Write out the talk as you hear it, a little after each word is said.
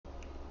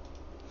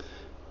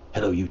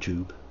Hello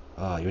YouTube.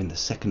 Ah, you're in the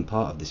second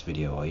part of this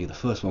video, are you? The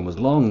first one was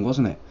long,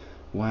 wasn't it?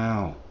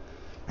 Wow.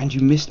 And you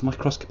missed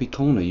Microscopy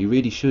Corner. You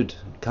really should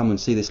come and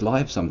see this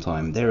live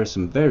sometime. There are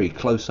some very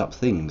close-up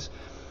things.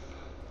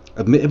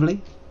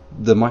 Admittedly,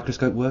 the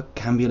microscope work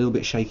can be a little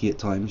bit shaky at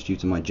times due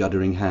to my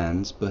juddering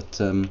hands, but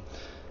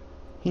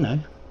you know,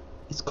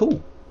 it's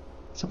cool.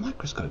 It's a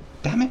microscope,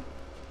 damn it.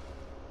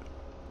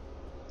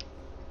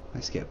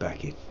 Let's get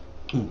back in.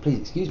 Please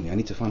excuse me, I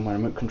need to find my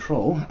remote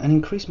control and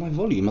increase my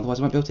volume, otherwise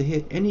I won't be able to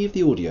hear any of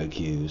the audio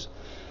cues.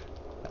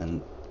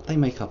 And they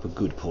make up a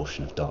good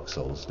portion of Dark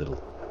Souls'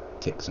 little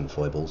ticks and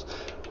foibles.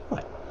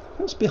 Right,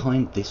 what's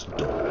behind this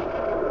door?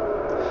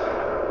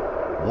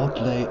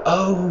 What lay...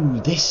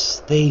 Oh, this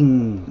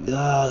thing!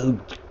 Oh,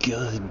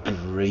 good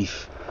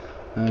grief.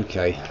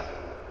 Okay,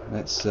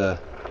 let's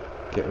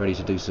get ready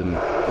to do some...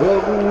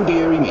 Oh,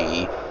 dearie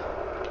me! I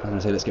was going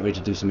to say let's get ready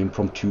to do some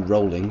impromptu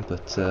rolling,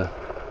 but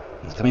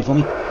he's coming for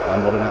me.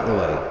 I'm rolling out of the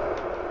way.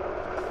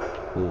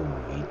 Oh,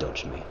 he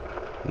dodged me.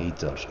 He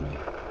dodged me.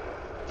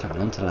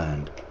 Coming on to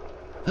land.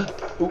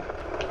 Oh.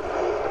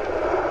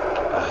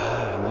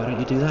 Why don't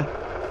you do that?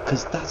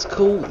 Because that's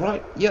cool,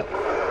 right? Yep.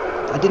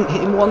 I didn't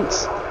hit him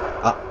once.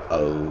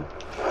 Uh-oh.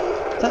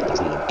 That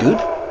doesn't look good.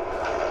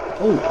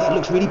 Oh, that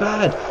looks really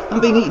bad. I'm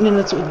being eaten in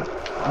a sort of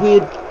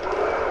weird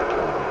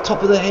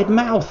top of the head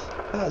mouth.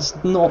 That's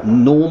not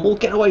normal.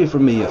 Get away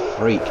from me, you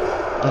freak.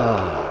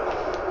 Ah.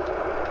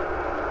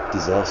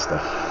 Disaster.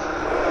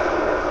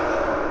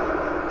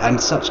 And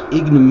such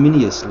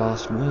ignominious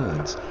last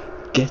words.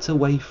 Get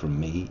away from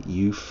me,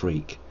 you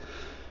freak.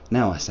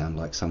 Now I sound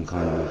like some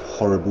kind of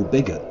horrible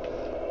bigot.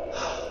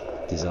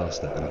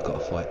 Disaster. And I've got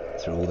to fight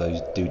through all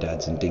those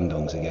doodads and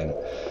ding-dongs again.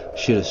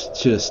 Should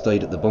have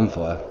stayed at the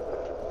bonfire.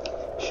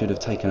 Should have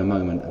taken a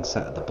moment and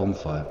sat at the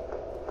bonfire.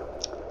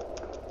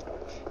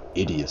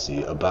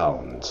 Idiocy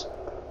abounds.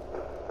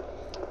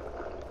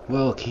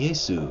 Well,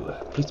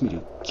 Kiesu, pleased to meet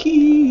you.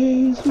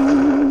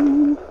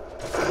 Kiesu!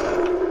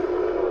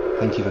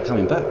 Thank you for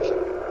coming back.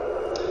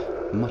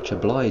 Much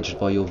obliged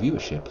by your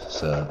viewership,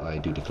 sir, I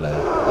do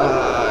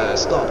declare.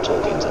 Stop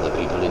talking to the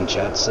people in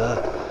chat,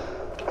 sir.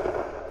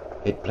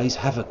 It plays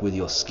havoc with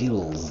your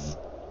skills.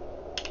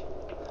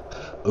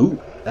 Oh,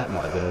 that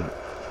might have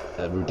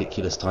been a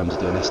ridiculous time to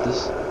do an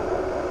Estus.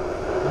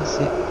 That's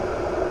it.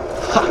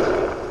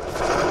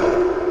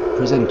 Ha!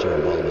 Present your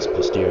bulbous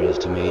posteriors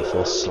to me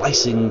for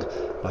slicing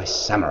by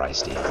samurai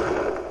steel.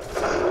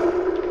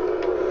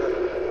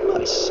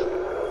 Nice.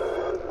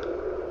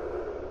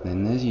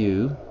 Then there's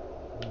you.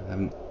 I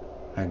haven't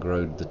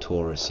aggroed the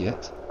Taurus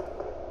yet.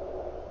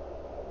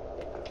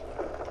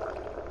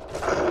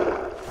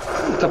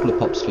 A couple of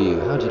pops for you.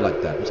 How'd you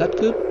like that? Was that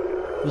good?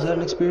 Was that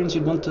an experience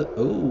you'd want to...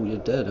 Oh, you're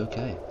dead.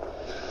 Okay.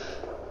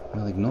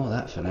 I'll ignore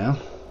that for now.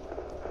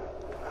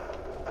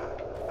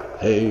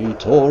 Hey,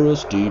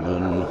 Taurus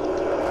demon.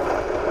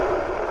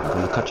 I'm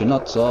gonna cut your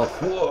nuts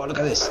off. Whoa, look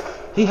at this.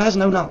 He has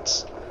no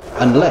nuts.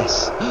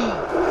 Unless...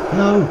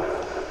 No!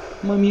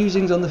 My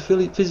musings on the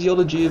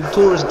physiology of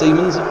Taurus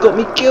demons have got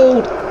me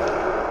killed!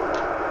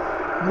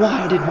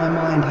 Why did my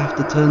mind have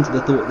to turn to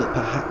the thought that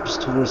perhaps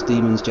Taurus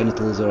demons'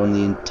 genitals are on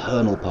the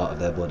internal part of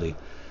their body?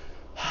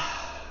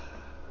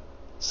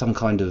 Some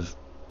kind of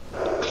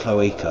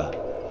cloaca.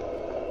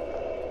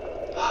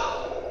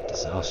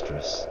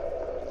 Disastrous.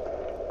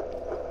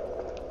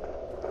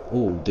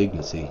 All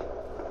dignity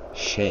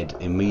shed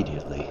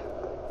immediately.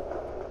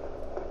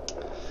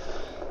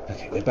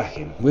 Okay, we're back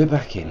in. We're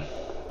back in.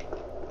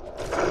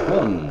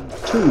 1,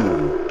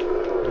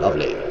 2.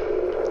 Lovely.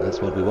 That's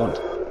what we want.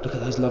 Look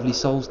at those lovely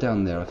souls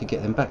down there. I could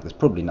get them back. There's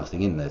probably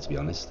nothing in there, to be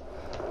honest.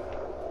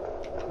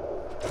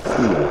 2.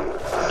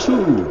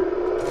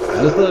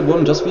 And a third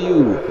one just for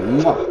you.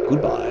 Mwah.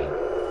 Goodbye.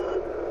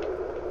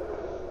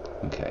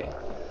 Okay.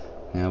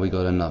 Now we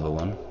got another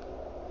one.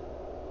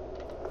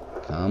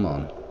 Come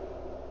on.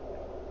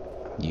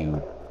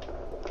 You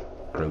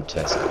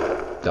grotesque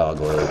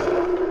gargoyle,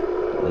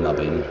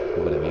 nubbin,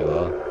 whatever you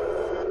are.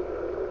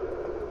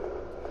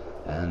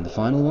 And the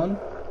final one?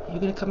 Are you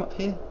going to come up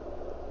here?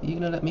 Are you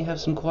going to let me have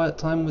some quiet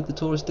time with the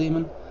Taurus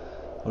demon?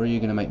 Or are you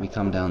going to make me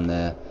come down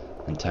there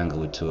and tangle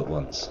with two at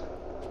once?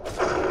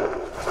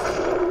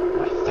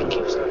 Why, thank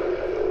you,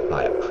 sir.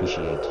 I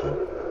appreciate your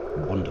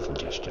wonderful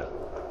gesture.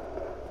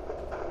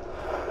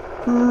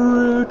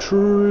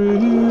 Retrieval.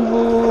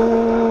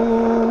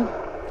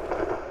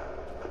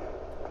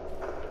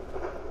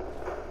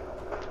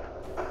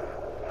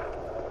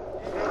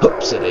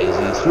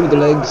 Hoops-a-daisy, through the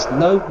legs.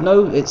 No,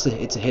 no, it's a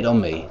hit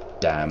on me.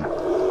 Damn.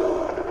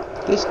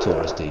 This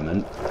Taurus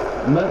demon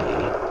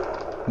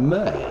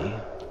may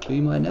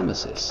be my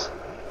nemesis.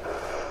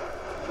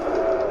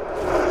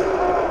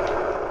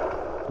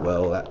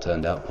 Well, that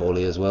turned out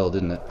poorly as well,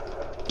 didn't it?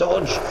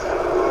 Dodge!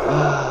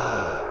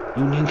 Ah,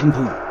 you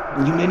nincompoop,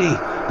 you ninny,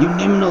 you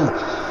nimnal.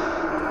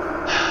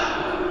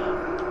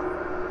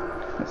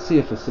 Let's see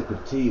if a sip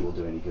of tea will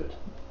do any good.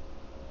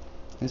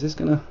 Is this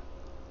gonna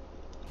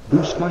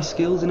boost my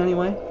skills in any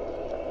way?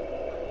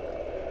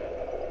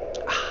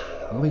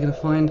 Are we gonna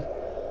find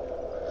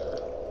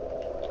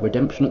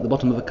redemption at the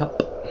bottom of a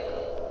cup?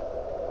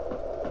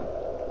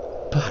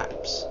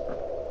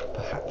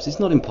 cups. It's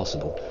not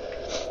impossible.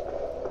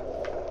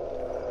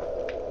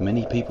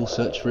 Many people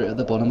search for it at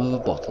the bottom of a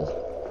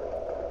bottle.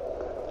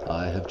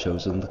 I have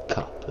chosen the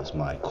cup as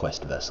my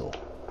quest vessel.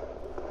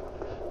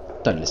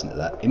 Don't listen to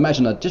that.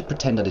 Imagine I just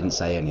pretend I didn't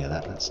say any of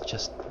that. That's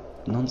just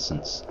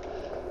nonsense.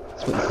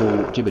 That's what you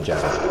call jibber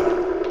jabber.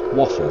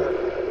 Waffle.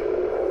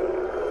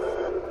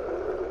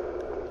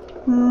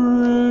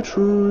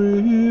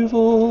 Retrieval.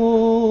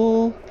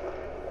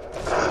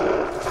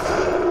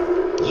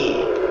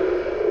 Yeah.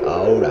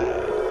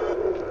 Alright.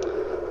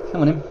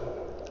 Come on in.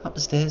 Up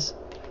the stairs.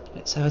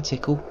 Let's have a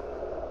tickle.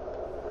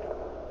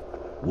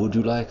 Would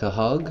you like a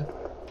hug?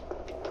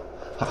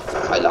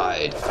 Ha, I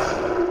lied.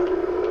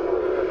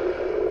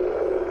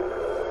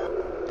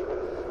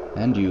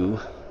 And you.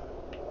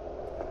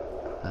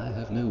 I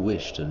have no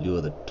wish to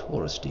lure the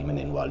Taurus demon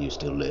in while you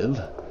still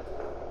live.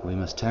 We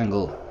must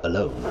tangle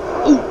alone.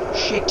 Oh,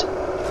 shit!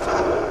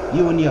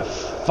 You and your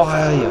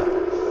fire, you...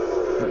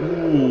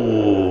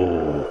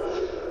 Ooh.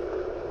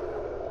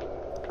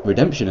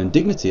 Redemption and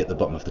dignity at the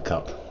bottom of the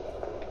cup.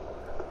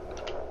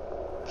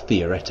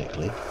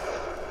 Theoretically.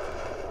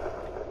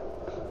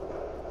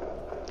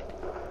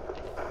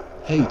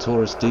 Hey,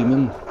 Taurus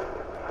demon.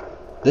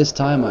 This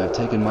time I have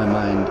taken my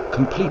mind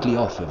completely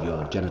off of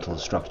your genital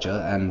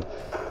structure and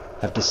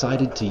have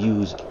decided to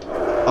use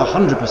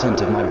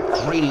 100% of my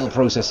cranial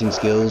processing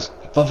skills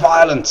for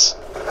violence.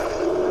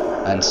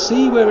 And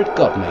see where it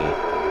got me.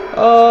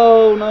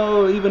 Oh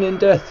no, even in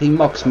death he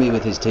mocks me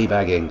with his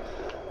teabagging.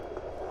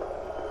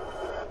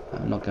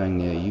 I'm not going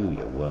near you,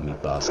 you wormy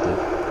bastard.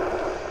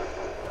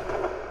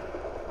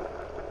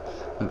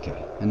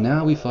 Okay, and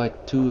now we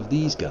fight two of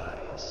these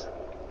guys.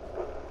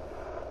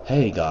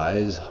 Hey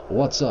guys,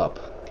 what's up?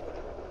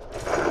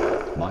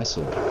 My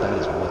sword, that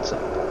is what's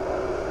up.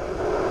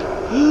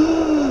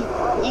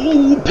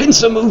 Oh,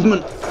 pincer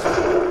movement!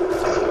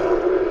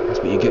 That's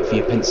what you get for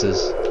your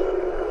pincers.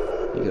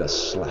 You get a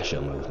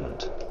slasher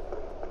movement.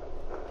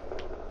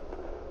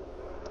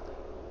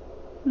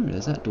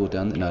 There's that door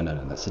down there.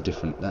 No, that's a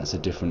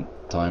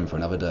different time for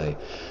another day.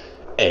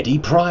 Eddie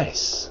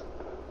Price.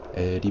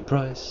 Eddie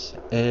Price,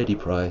 Eddie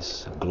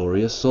Price,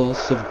 glorious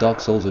source of Dark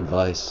Souls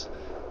advice.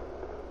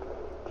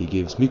 He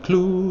gives me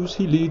clues,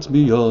 he leads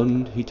me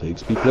on, he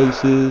takes me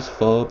places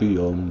far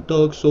beyond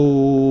Dark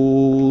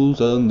Souls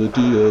and the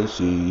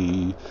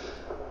DLC.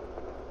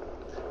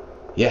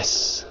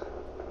 Yes,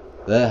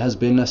 there has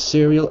been a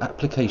serial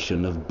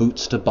application of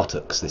boots to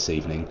buttocks this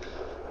evening.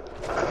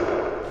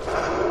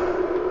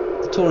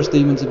 The Taurus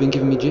demons have been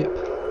giving me jip.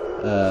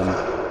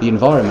 The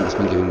environment has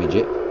been giving me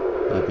jip.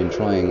 I've been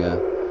trying a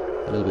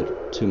little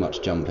bit too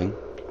much jumping.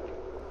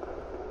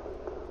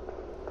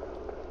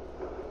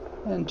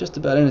 And just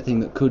about anything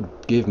that could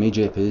give me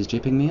jip is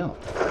jipping me up.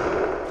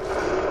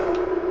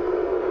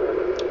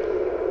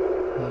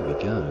 There we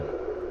go.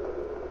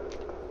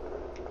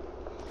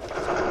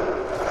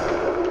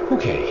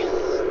 Okay.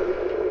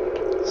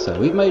 So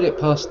we've made it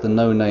past the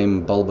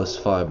no-name bulbous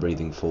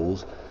fire-breathing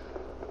fools.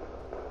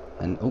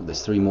 And, oh,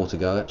 there's 3 more to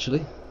go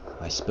actually.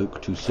 I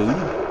spoke too soon.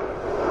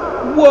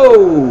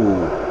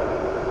 Whoa!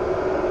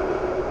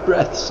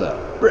 Breath, sir.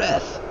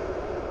 Breath!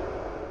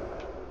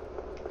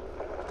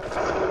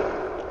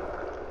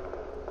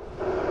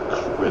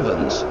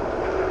 Crivens.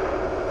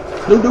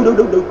 No.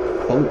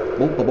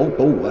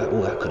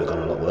 Oh, that could have gone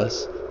a lot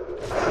worse.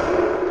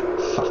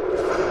 Ha.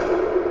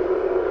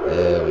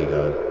 There we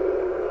go.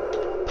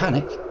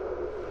 Panic?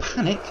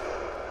 Panic?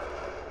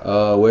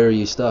 Where are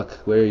you stuck?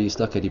 Where are you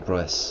stuck, Eddie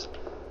Price?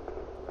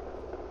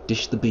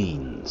 Dish the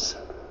beans.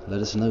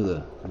 Let us know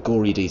the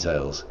gory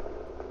details.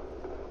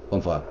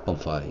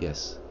 Bonfire,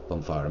 yes.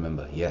 Bonfire,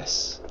 remember.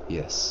 Yes.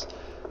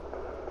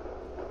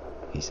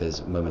 He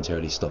says,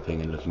 momentarily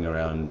stopping and looking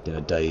around in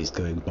a daze,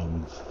 going,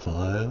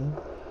 bonfire?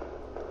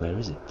 Where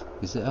is it?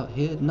 Is it out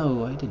here?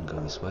 No, I didn't go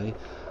this way.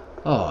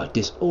 Oh, I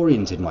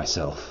disoriented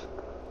myself.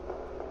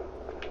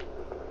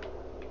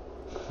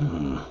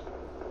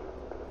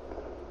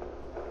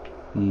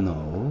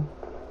 No.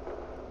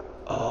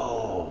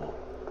 Oh.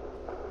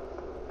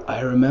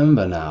 I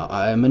remember now.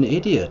 I am an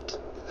idiot.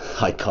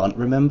 I can't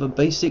remember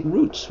basic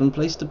routes from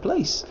place to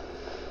place.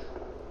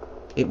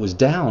 It was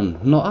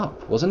down, not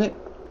up, wasn't it?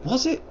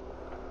 Was it?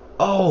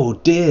 Oh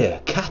dear,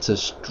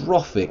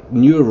 catastrophic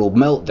neural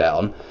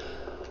meltdown.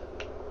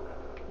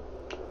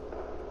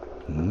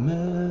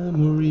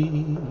 Memories,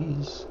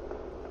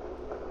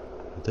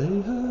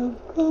 they have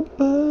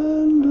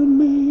abandoned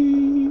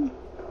me.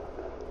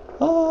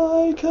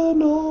 I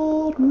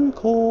cannot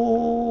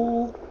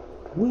recall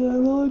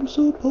where I'm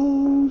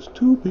supposed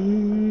to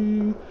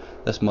be.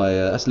 That's my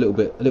that's a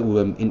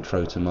little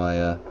intro to my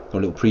or a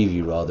little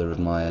preview rather of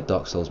my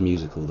Dark Souls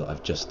musical that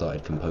I've just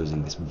started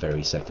composing this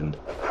very second.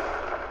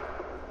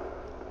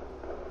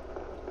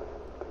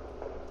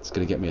 It's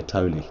gonna get me a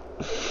Tony.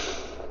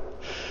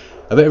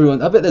 I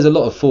bet there's a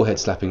lot of forehead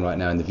slapping right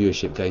now in the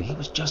viewership going, he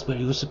was just where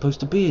he was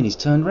supposed to be and he's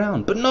turned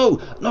round. But no,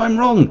 I'm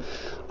wrong.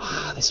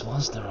 This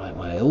was the right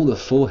way. All the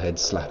forehead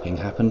slapping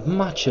happened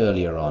much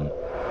earlier on.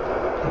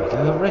 There we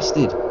go,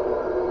 arrested.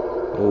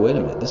 Oh, wait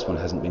a minute, this one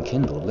hasn't been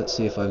kindled. Let's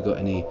see if I've got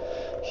any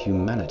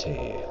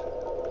humanity.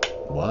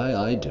 Why,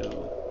 I do.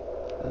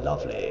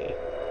 Lovely.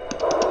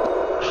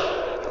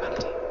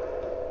 Humanity.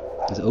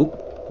 Oh,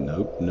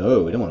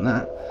 no, we don't want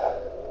that.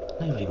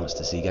 Nobody wants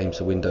to see games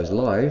for Windows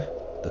Live.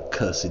 The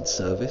cursed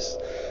service.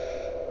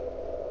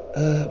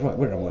 Right,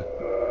 where am I?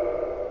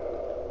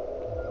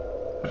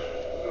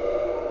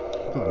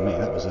 Oh me,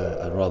 that was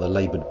a rather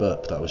laboured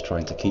burp that I was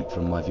trying to keep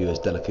from my viewers'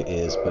 delicate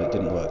ears, but it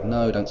didn't work.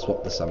 No, don't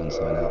swap the summon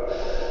sign out.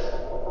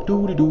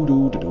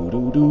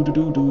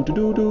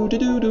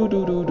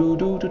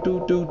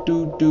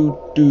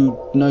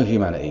 No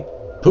humanity.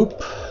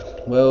 Poop.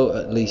 Well,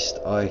 at least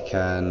I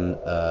can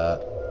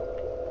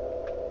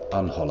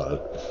unhollow.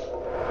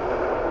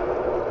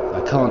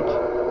 I can't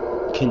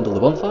kindle the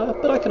bonfire,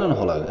 but I can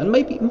unhollow. And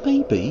maybe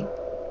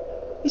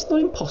it's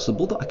not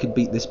impossible that I could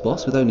beat this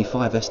boss with only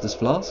 5 Estus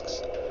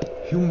flasks.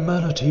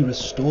 Humanity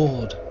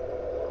restored.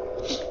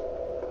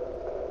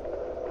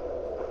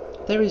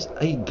 There is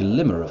a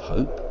glimmer of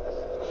hope.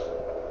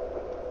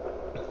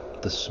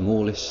 The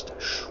smallest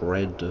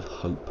shred of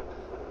hope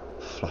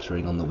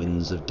fluttering on the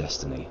winds of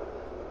destiny.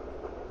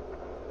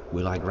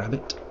 Will I grab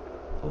it,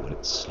 or will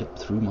it slip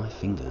through my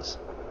fingers?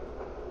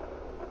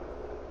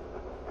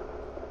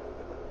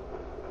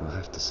 I'll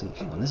have to see.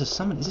 Hang on, there's a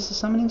summon. Is this a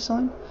summoning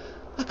sign?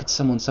 I could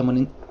summon someone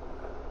in...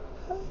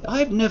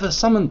 I've never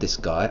summoned this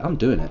guy. I'm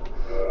doing it.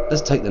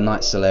 Let's take the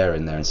Knight Solaire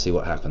in there and see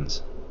what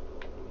happens.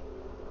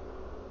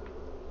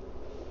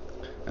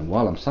 And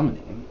while I'm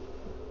summoning him,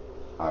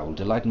 I will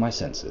delight my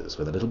senses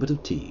with a little bit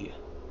of tea.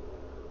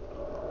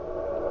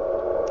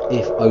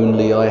 If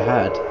only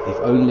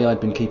I'd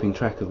been keeping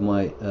track of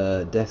my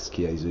deaths,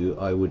 Kiezu,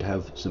 I would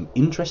have some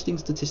interesting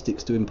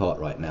statistics to impart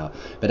right now.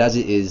 But as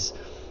it is,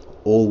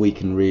 all we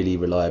can really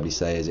reliably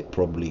say is it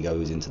probably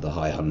goes into the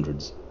high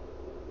hundreds.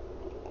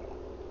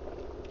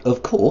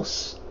 Of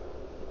course,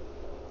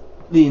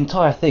 the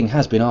entire thing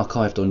has been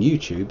archived on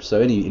YouTube,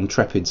 so any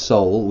intrepid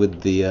soul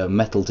with the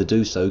mettle to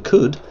do so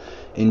could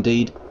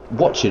indeed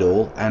watch it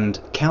all and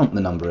count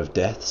the number of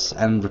deaths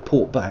and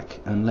report back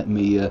and let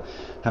me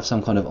have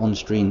some kind of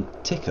on-stream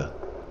ticker.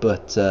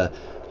 But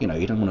you know,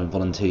 you don't want to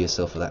volunteer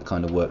yourself for that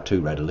kind of work too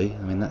readily.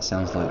 I mean, that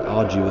sounds like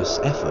arduous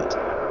effort.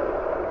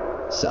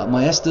 Set up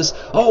my Estus.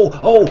 Ooh,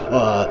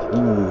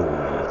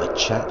 the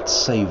chat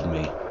saved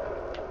me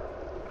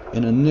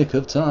in a nick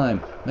of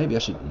time. Maybe I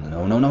should...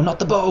 No, not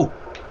the bow!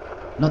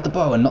 Not the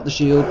bow and not the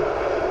shield.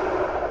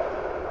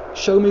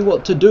 Show me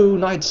what to do,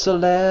 Knight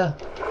Solaire.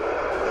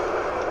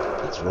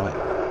 That's right.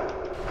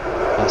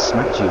 I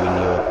smacked you in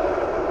your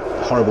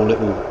horrible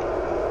little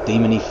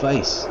demony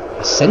face.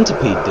 A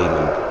centipede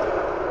demon.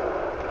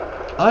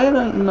 I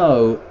don't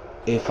know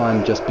if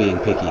I'm just being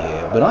picky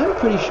here, but I'm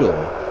pretty sure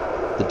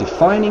the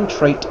defining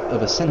trait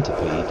of a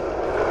centipede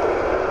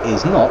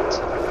is not...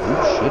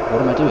 Oh shit,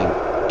 what am I doing?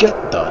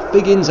 Get the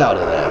figgins out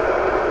of there!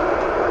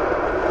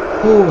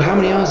 Oh, how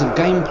many hours of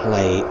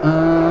gameplay?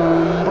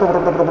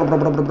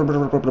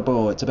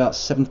 It's about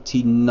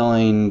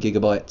 79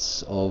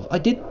 gigabytes of... I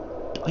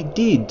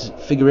did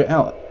figure it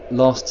out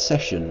last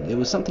session. It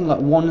was something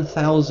like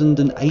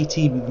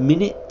 1080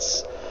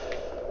 minutes.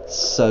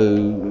 So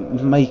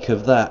make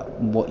of that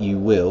what you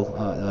will.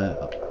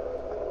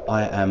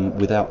 I am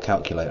without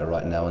calculator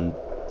right now, and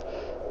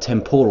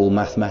temporal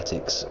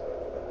mathematics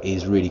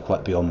is really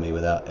quite beyond me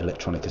without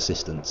electronic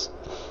assistance.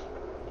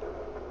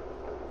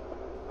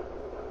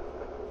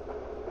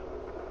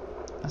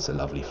 That's a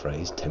lovely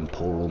phrase,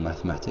 temporal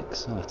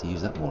mathematics. I'll have to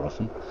use that more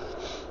often.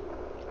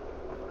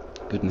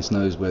 Goodness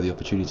knows where the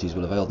opportunities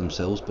will avail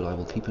themselves, but I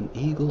will keep an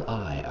eagle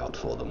eye out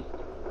for them.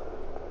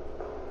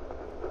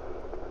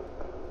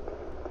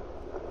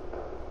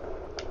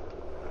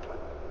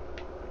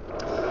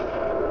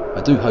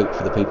 I do hope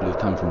for the people who've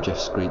come from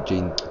Jeff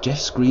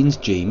Green's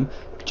stream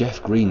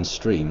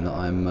that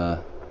I'm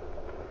a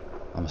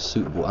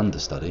suitable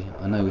understudy.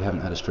 I know we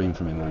haven't had a stream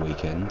from him all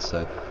weekend,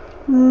 so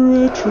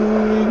retrieval.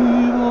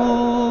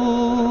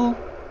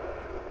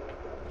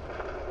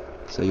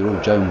 So you're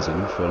all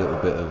jonesing for a little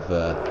bit of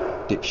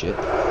dipshit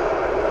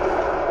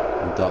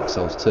in Dark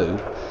Souls 2.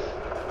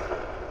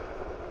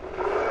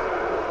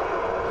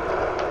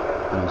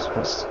 And I was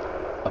supposed to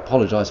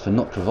apologise for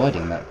not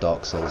providing that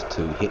Dark Souls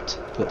 2 hit,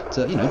 but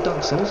you know,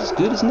 Dark Souls is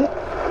good, isn't it?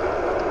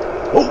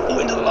 Oh,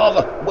 into the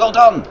lava! Well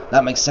done!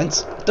 That makes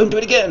sense. Don't do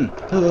it again!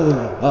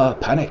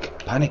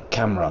 Panic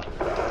camera.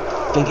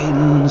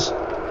 Figgins!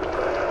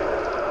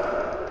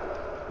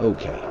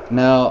 Okay,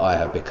 now I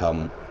have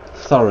become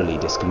thoroughly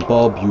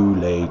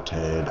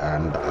discombobulated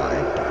and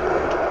I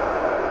died.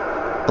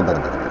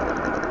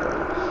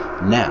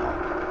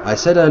 Now, I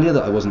said earlier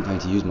that I wasn't going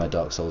to use my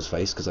Dark Souls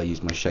face because I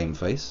used my shame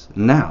face.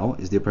 Now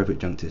is the appropriate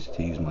juncture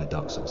to use my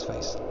Dark Souls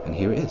face. And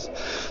here it is.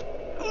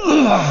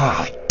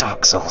 Ugh,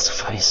 Dark Souls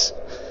face.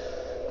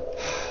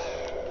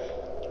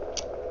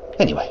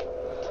 Anyway,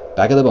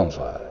 back of the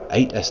bonfire.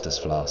 8 Estus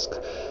flasks.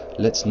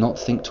 Let's not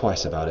think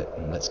twice about it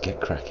and let's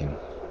get cracking.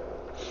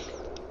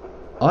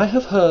 I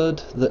have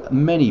heard that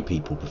many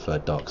people prefer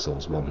Dark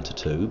Souls 1 to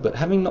 2, but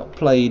having not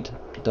played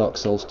Dark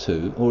Souls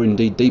 2, or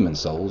indeed Demon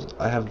Souls,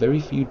 I have very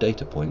few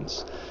data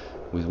points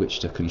with which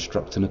to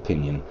construct an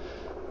opinion.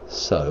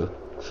 So,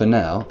 For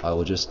now, I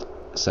will just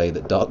say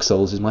that Dark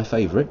Souls is my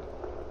favourite,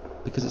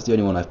 because it's the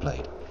only one I've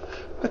played.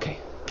 Okay,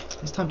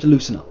 it's time to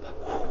loosen up.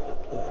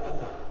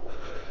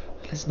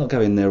 Let's not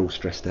go in there all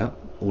stressed out,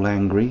 all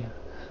angry.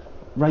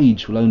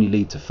 Rage will only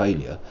lead to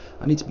failure.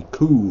 I need to be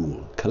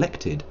cool,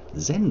 collected,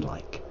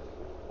 zen-like.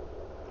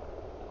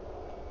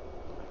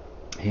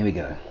 Here we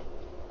go.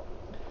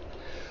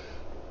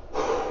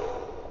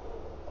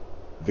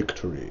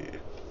 Victory.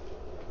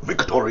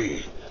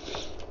 Victory!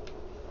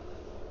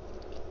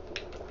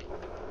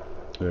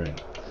 We're in.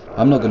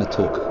 I'm not going to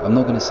talk. I'm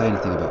not going to say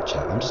anything about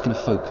chat. I'm just going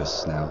to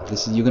focus now.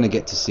 You're going to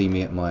get to see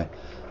me at my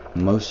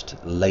most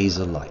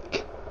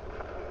laser-like.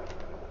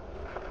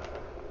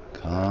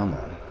 Come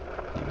on.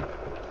 You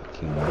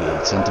fucking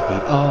weird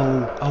centipede.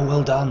 Oh,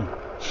 well done.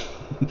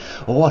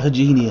 What a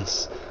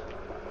genius.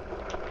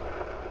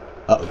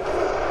 Uh-oh.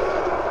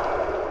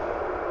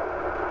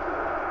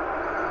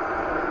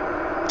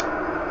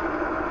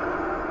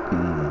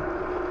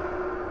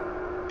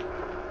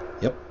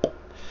 Yep.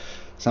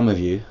 Some of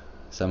you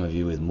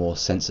with more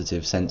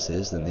sensitive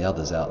senses than the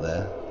others out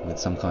there, with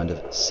some kind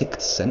of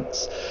sixth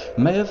sense,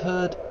 may have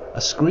heard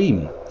a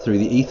scream through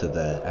the ether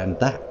there, and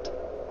that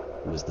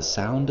was the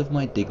sound of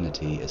my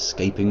dignity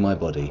escaping my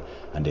body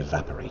and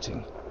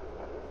evaporating.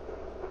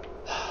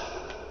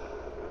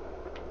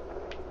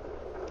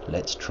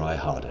 Let's try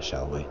harder,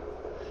 shall we?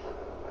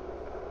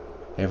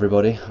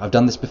 Everybody, I've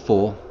done this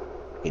before.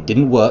 It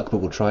didn't work, but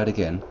we'll try it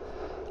again.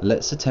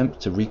 Let's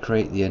attempt to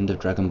recreate the end of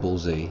Dragon Ball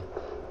Z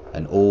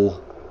and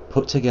all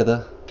put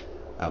together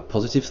our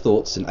positive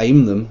thoughts and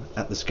aim them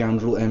at the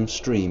Scoundrel M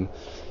stream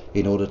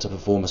in order to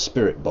perform a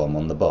spirit bomb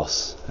on the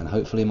boss, and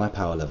hopefully my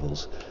power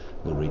levels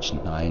will reach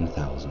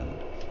 9,000.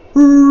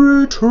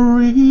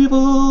 Retrieval!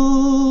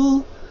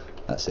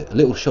 That's it. A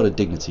little shot of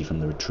dignity from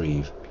the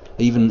retrieve,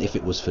 even if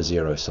it was for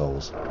 0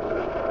 souls.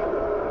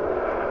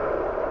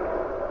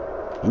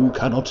 You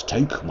cannot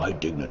take my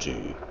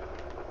dignity.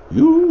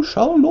 You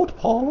shall not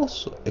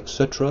pass,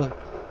 etc.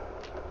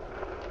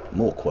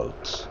 More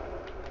quotes.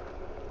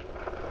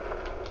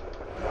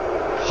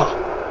 Ha!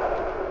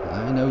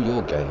 I know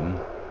your game.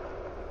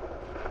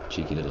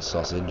 Cheeky little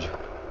sausage.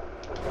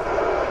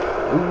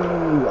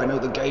 Ooh, I know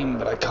the game,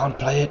 but I can't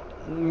play it.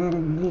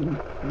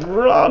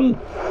 Run!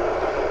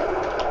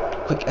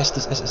 Quick,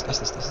 Estes.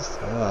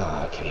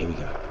 Ah, okay, here we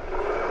go.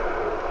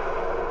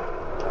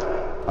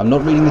 I'm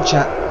not reading the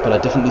chat, but I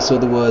definitely saw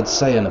the word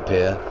Saiyan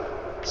appear,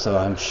 so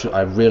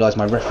I realise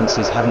my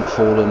references haven't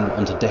fallen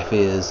onto deaf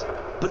ears.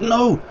 But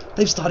no!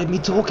 They've started me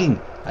talking,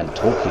 and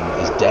talking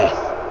is death.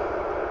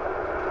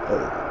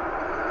 Oh.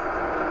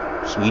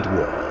 Sweet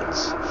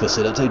words,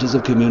 facilitators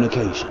of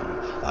communication,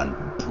 and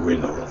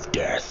bringer of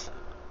death.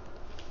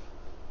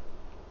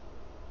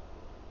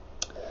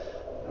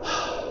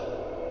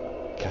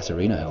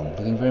 Katarina Helm,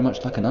 looking very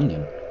much like an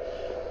onion.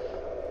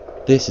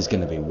 This is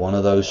going to be one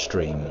of those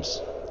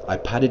streams. I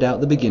padded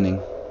out the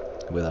beginning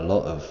with a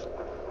lot of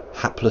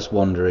hapless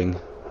wandering,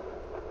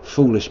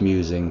 foolish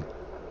musing,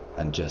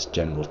 and just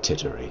general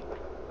tittery.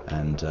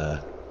 And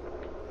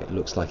it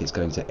looks like it's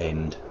going to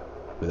end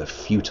with a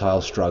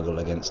futile struggle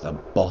against a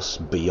boss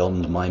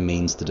beyond my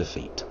means to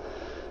defeat.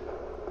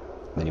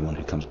 Anyone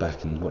who comes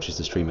back and watches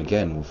the stream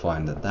again will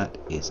find that that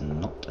is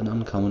not an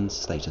uncommon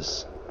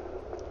status.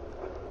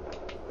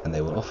 And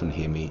they will often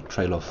hear me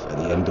trail off at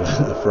the end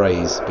of the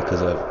phrase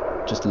because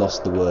I've just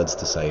lost the words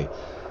to say.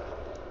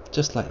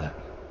 Just like that.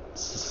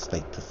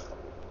 Status.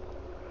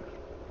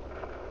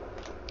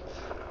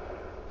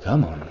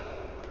 Come on.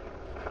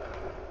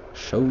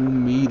 Show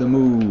me the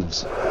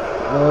moves.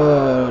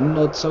 Oh,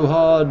 not so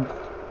hard.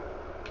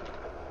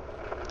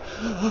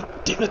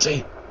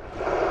 Dignity.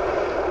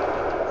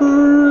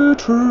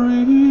 Retrieval.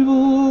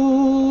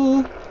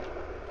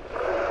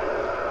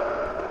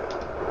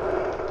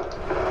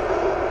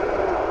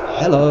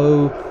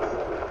 Hello.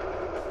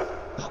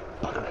 Oh,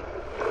 bugger it.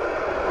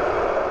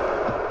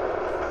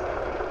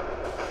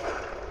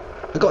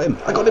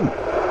 I got him.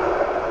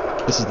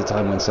 This is the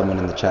time when someone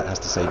in the chat has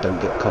to say don't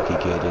get cocky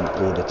kid in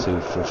order to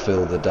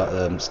fulfill the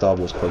Star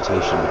Wars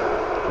quotation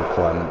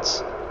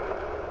requirements.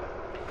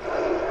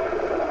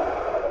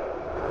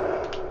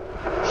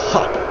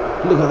 Ha!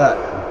 Look at that.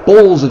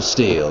 Balls of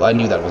steel. I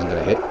knew that wasn't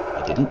going to hit.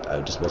 I didn't. I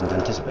just wasn't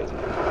anticipating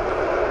it.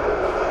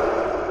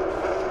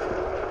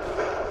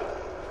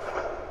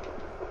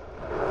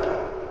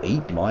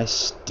 Eat my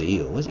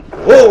steel. Is it?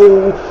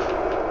 Whoa!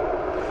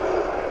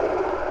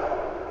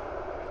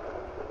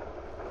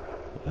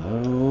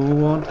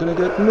 You aren't gonna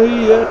get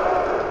me yet.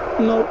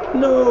 No,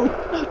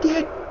 not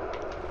yet.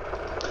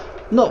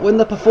 Not when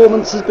the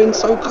performance has been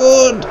so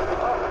good.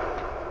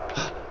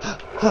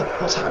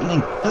 What's happening?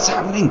 What's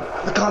happening?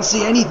 I can't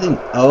see anything.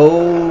 Oh.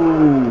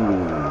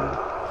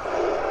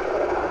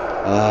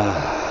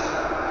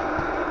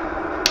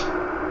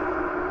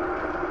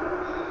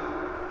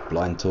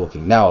 Blind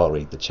talking. Now I'll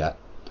read the chat.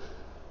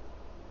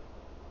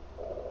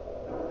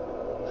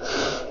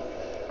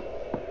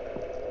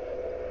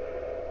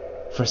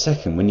 For a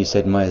second, when you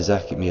said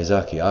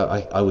Miyazaki,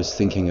 I was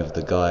thinking of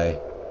the guy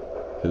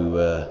who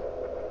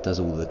does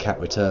all the Cat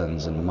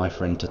Returns and My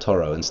Friend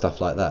Totoro and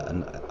stuff like that.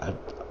 And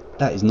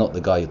that is not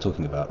the guy you're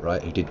talking about,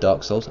 right? Who did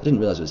Dark Souls? I didn't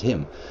realise it was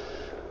him.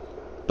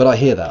 But I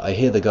hear that. I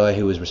hear the guy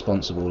who was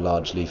responsible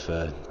largely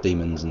for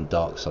Demons and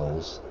Dark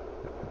Souls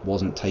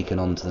wasn't taken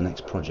on to the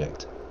next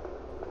project.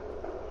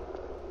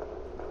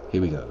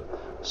 Here we go.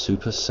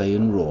 Super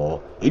Saiyan Raw.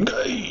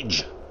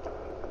 Engage!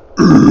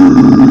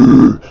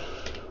 Ooh,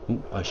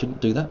 I shouldn't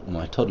do that.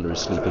 My toddler is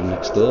sleeping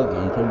next door and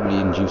I'm probably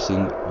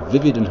inducing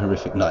vivid and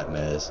horrific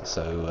nightmares.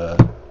 So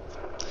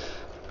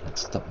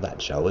let's stop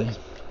that, shall we?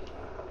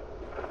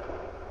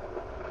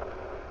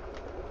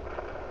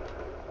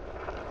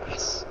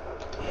 Yes.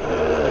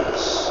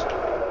 Yes.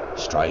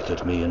 Strike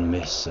at me and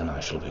miss and I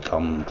shall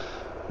become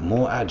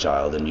more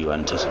agile than you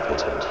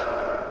anticipated.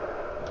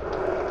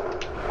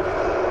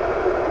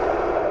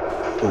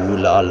 Ooh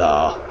la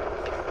la.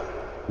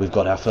 We've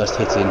got our first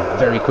hit in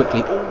very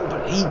quickly. Oh,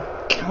 but he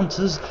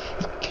counters,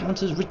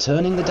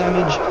 returning the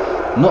damage.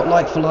 Not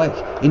like for like,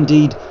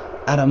 indeed,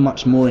 at a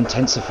much more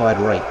intensified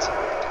rate.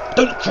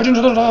 Don't get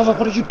into the lava,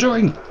 what are you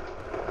doing?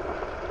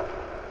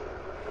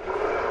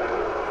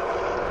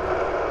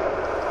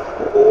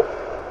 Oh,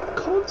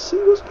 can't see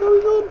what's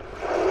going on.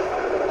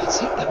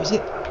 That's it, that was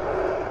it.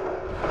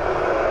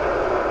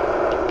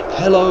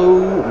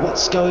 Hello,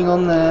 what's going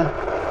on there?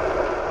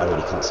 I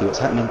really can't see what's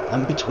happening.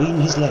 I'm between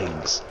his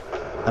legs.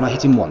 And I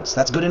hit him once.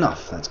 That's good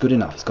enough. That's good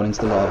enough. He's gone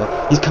into the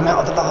lava. He's come out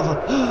of the lava.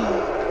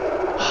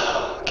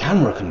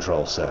 Camera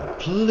control, sir.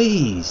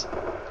 Please.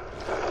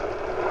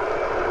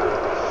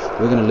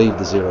 We're going to leave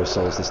the 0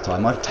 souls this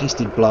time. I've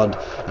tasted blood,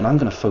 and I'm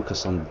going to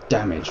focus on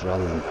damage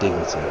rather than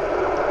dignity.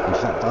 In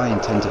fact, I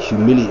intend to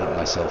humiliate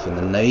myself in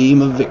the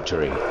name of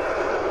victory.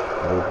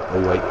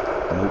 Oh wait.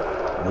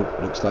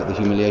 Nope. Looks like the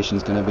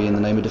humiliation's going to be in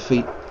the name of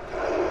defeat.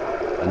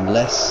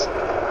 Unless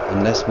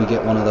we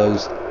get one of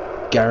those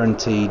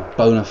guaranteed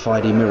bona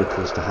fide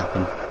miracles to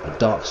happen. A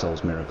Dark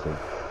Souls miracle.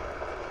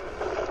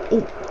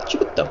 Oh,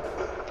 what the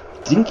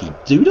dinky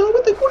doodah?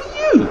 What are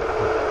you?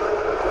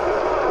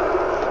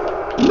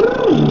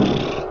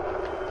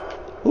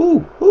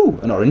 Ooh,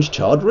 an orange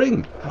charred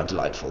ring. How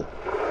delightful.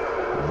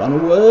 Run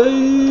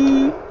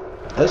away!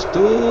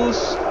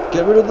 Estus!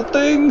 Get rid of the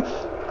thing!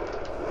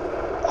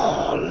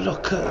 Oh,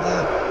 look at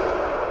that.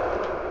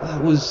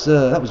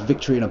 That was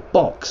victory in a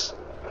box.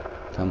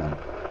 Come on.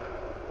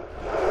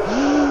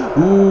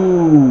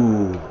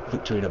 Ooh,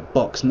 victory in a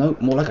box. No,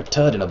 more like a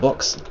turd in a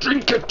box.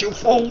 Drink it, you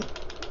fool!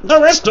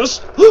 Arrest us!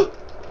 Did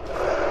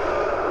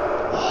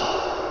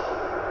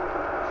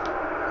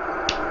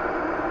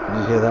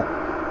you hear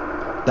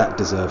that? That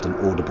deserved an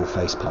audible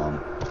facepalm.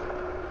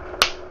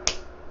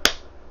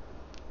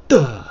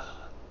 Duh!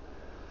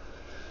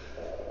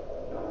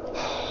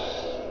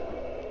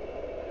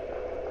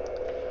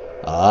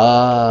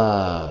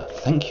 Ah,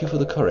 thank you for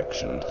the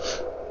correction.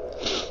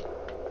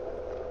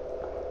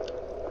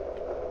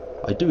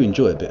 I do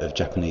enjoy a bit of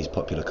Japanese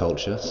popular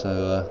culture,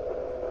 so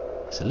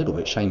it's a little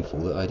bit shameful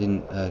that I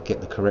didn't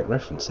get the correct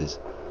references.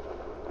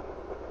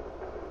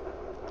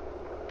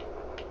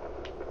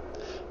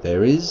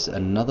 There is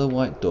another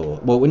white door.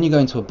 Well, when you go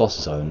into a boss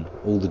zone,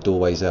 all the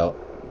doorways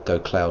out go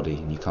cloudy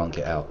and you can't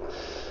get out.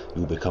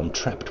 You'll become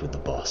trapped with the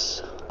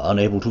boss,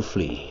 unable to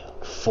flee,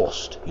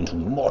 forced into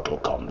mortal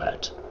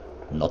combat.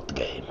 Not the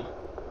game.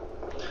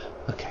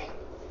 Okay,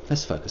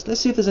 let's focus. Let's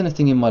see if there's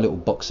anything in my little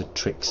box of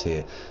tricks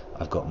here.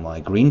 I've got my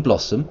green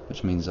blossom,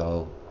 which means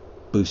I'll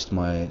boost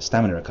my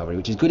stamina recovery,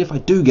 which is good if I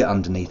do get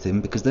underneath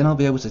him, because then I'll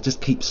be able to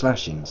just keep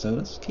slashing. So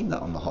let's keep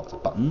that on the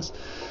hot buttons.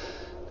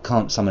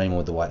 Can't summon any more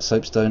with the white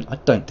soapstone. I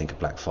don't think a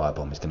black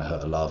firebomb is going to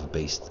hurt a lava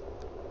beast.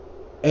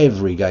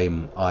 Every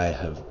game I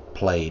have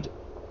played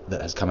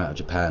that has come out of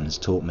Japan has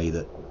taught me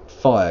that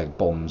fire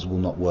bombs will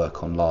not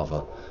work on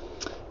lava.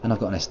 And I've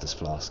got an Estus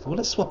flask. Well,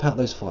 let's swap out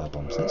those fire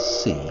bombs. Let's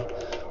see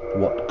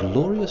what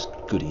glorious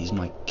goodies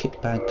my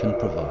kit bag can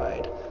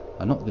provide.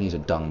 I'm not going to use a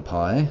dung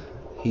pie.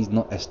 He's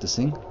not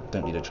Estusing. I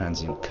don't need a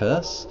transient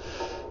curse.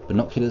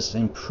 Binoculars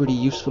seem pretty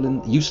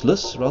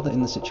useless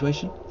in the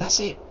situation. That's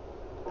it.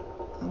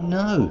 Oh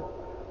no.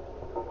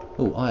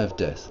 Oh, Eye of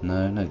Death.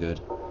 No, no good.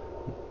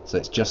 So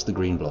it's just the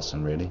green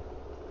blossom, really.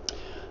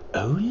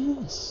 Oh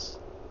yes.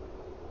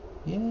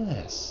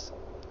 Yes.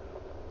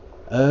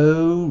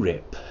 Oh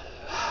rip.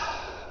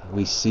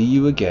 We see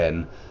you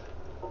again.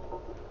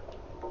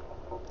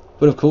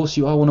 But of course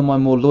you are one of my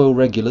more loyal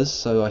regulars,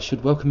 so I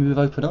should welcome you with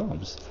open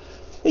arms.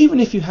 Even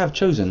if you have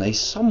chosen a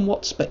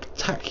somewhat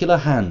spectacular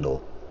handle,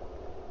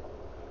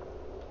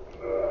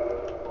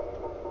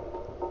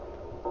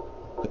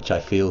 which I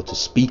feel, to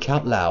speak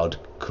out loud,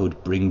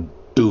 could bring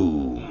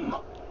doom.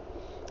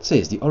 See,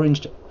 it's the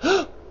orange...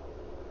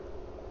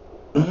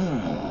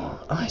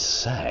 I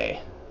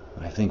say,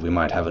 I think we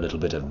might have a little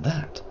bit of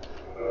that.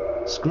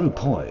 Screw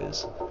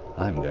poise.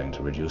 I'm going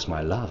to reduce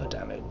my lava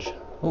damage.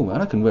 Oh,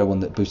 and I can wear one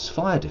that boosts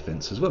fire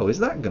defense as well. Is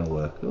that going to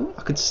work? Oh,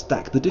 I could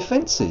stack the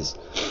defenses.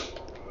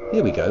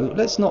 Here we go.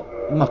 Let's not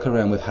muck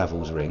around with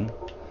Havel's ring.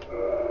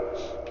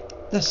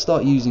 Let's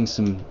start using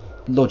some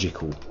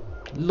logical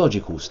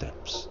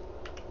steps.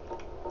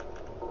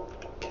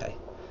 Okay,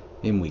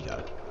 in we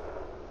go.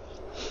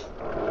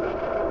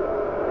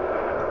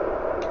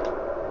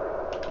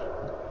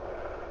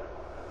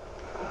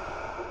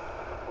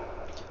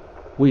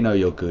 We know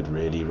you're good,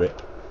 really,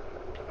 Rip.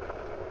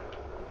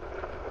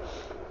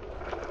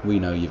 We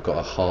know you've got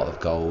a heart of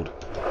gold.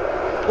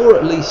 Or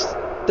at least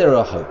there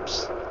are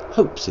hopes.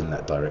 Hopes in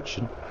that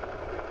direction.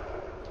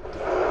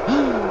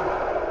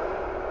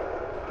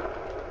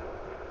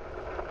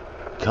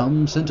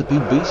 Come,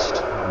 centipede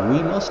beast,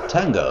 we must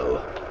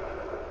tango.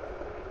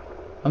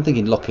 I'm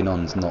thinking locking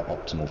on's not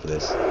optimal for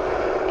this.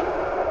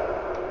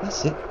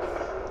 That's it.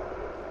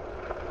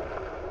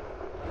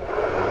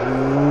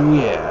 Oh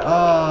yeah.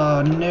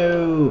 Ah,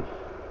 no.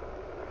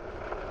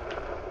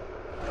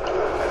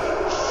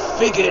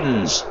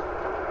 Figgins!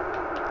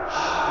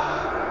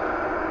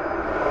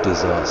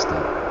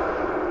 Disaster.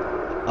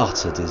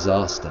 Utter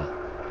disaster.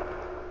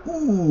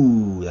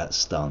 Ooh, that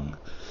stung.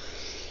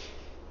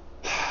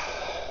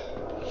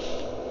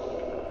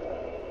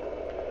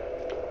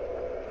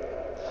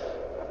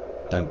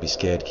 Don't be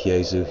scared,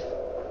 Kyozu.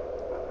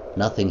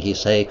 Nothing he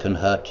say can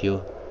hurt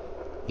you.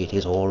 It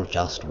is all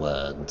just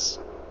words.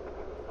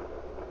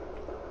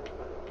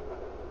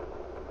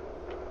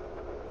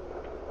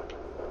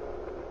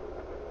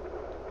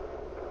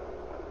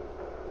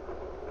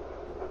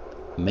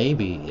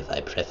 Maybe if I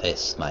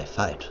preface my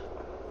fight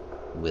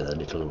with a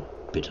little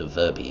bit of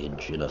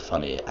verbiage in a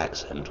funny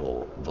accent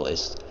or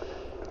voice,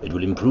 it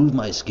will improve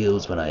my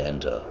skills when I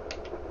enter.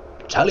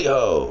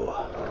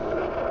 Tally-ho!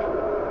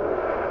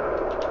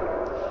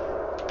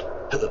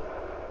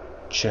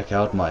 Check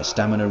out my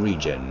stamina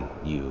regen,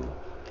 you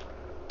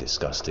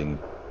disgusting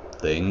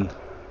thing.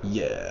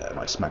 Yeah,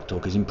 my smack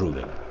talk is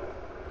improving.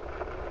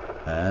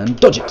 And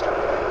dodge it!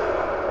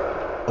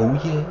 Oh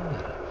yeah,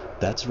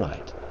 that's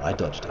right, I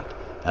dodged it.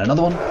 And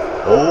another one.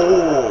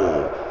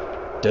 Oh!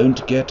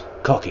 Don't get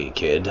cocky,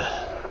 kid. You're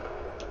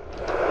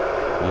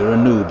a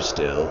noob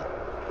still.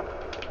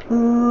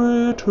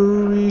 Retrieval.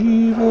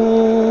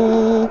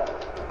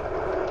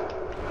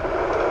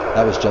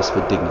 That was just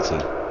for dignity.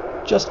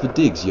 Just for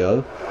digs,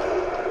 yo.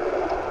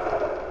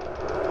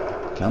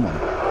 Come on.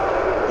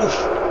 Oof!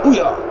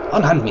 Ooyah!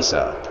 Unhand me,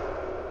 sir.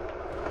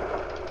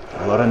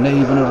 You are a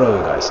knave and a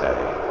rogue, I say.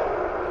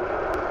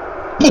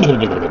 This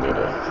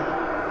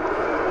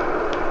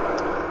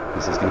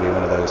is going to be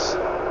one of those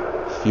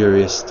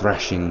furious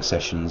thrashing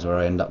sessions where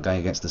I end up going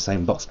against the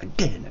same boss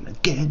again and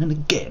again and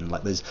again,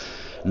 like there's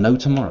no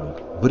tomorrow.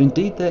 But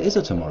indeed there is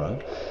a tomorrow,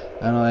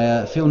 and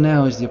I feel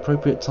now is the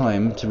appropriate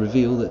time to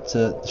reveal that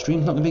the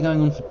stream's not going to be going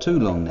on for too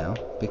long now,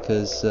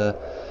 because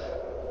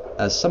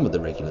as some of the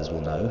regulars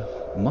will know,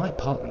 my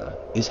partner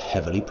is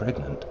heavily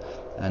pregnant,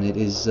 and it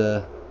is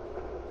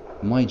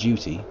my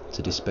duty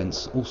to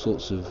dispense all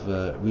sorts of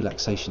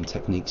relaxation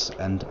techniques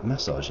and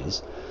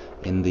massages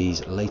in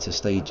these later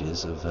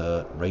stages of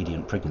her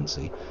radiant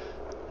pregnancy.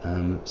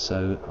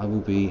 So I will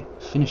be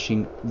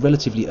finishing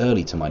relatively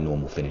early to my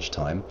normal finish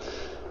time,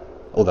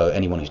 although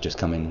anyone who's just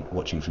come in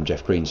watching from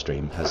Jeff Green's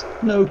stream has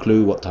no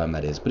clue what time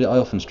that is, but I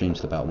often stream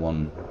till about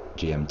 1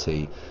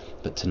 GMT,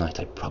 but tonight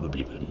I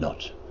probably will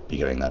not be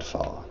going that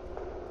far,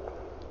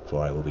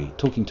 for I will be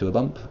talking to a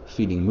bump,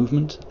 feeling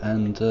movement,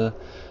 and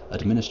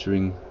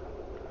administering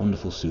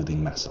wonderful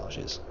soothing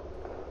massages.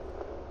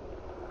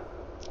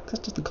 That's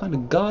just the kind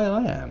of guy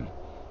I am.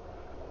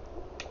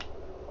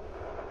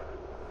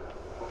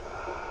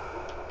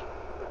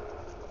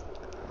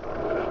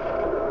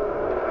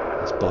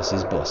 This boss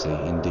is bossy,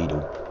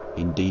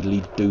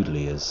 indeedly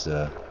doodly, as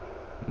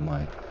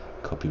my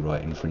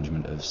copyright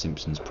infringement of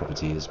Simpsons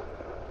property is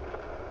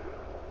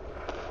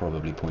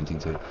probably pointing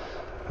to.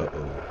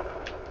 Uh-oh.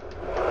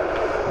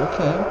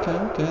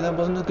 Okay, that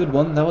wasn't a good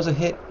one. That was a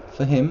hit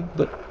for him,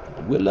 but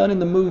we're learning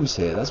the moves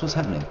here. That's what's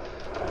happening.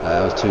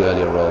 That was too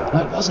early a roll. No,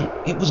 it wasn't.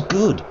 It was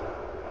good.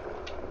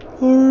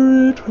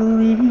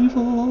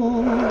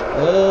 Retrieval.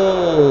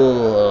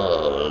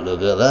 Oh,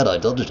 look at that. I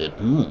dodged it.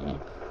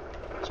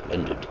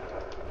 Splendid.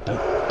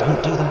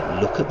 Don't do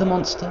that. Look at the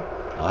monster.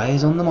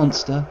 Eyes on the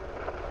monster.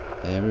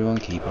 Everyone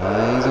keep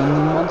eyes on the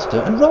monster.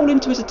 And roll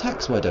into his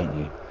attacks, why don't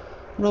you?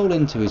 Roll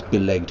into his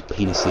belegged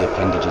penisy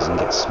appendages and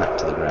get smacked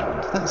to the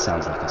ground. That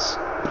sounds like a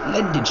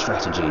splendid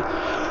strategy.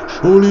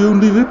 Surely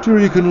only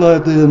victory can lie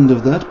at the end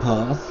of that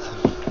path.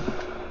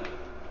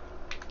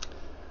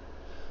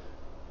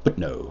 But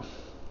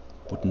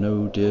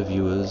no, dear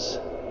viewers,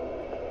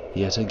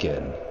 yet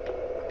again,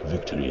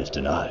 victory is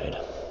denied.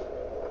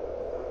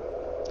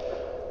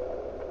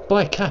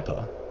 By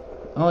Kappa,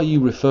 are you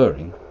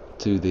referring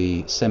to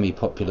the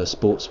semi-popular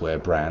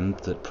sportswear brand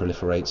that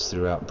proliferates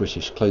throughout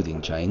British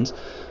clothing chains,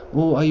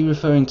 or are you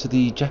referring to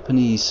the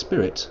Japanese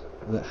spirit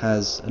that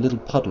has a little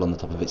puddle on the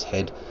top of its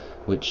head,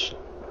 which,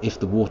 if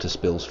the water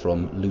spills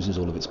from, loses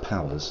all of its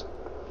powers?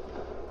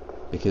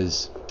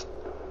 Because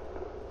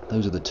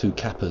those are the two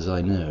Kappas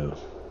I know.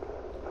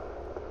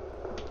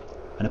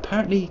 And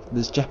apparently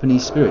there's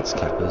Japanese spirits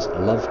Kappas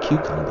love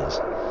cucumbers.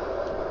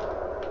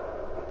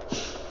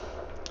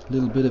 A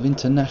little bit of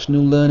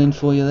international learning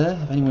for you there.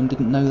 If anyone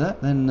didn't know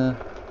that, then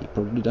you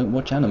probably don't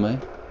watch anime.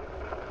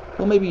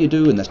 Or maybe you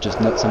do and that's just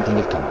not something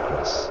you've come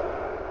across.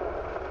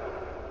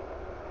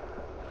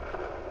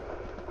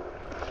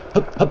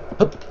 Hup, hup,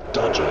 hup,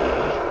 dodgy.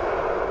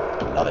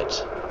 Love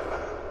it.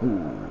 Ooh,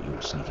 you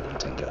sneaky little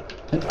tinker.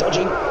 And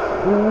dodging!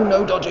 Ooh,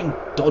 no dodging!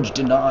 Dodge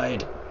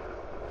denied!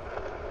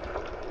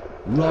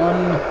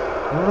 Run!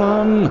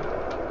 Run!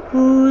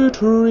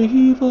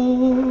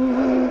 Retrieval!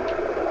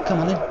 Come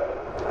on then.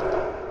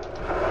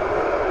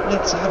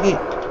 Let's have it!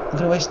 I'm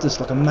going to Estus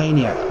like a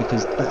maniac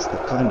because that's the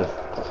kind of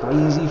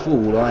crazy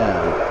fool I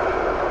am.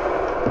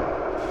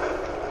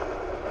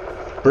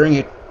 Bring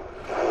it!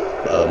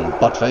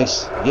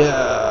 Buttface!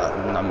 Yeah!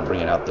 I'm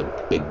bringing out the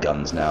big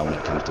guns now when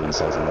it comes to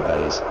insulting the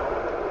baddies.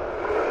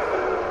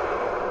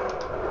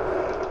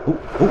 Ooh,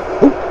 ooh,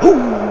 ooh,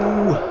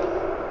 ooh!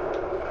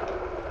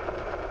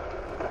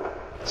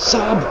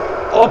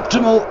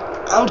 Sub-optimal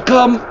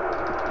outcome!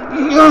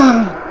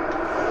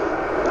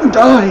 You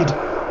died!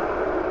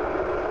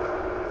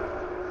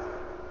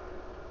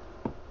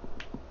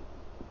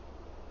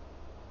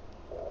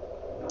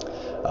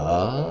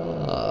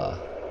 Ah.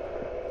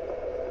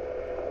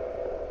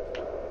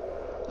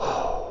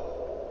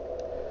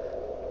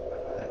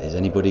 Is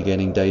anybody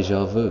getting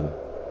deja vu?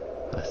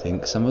 I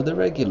think some of the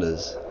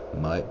regulars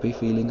might be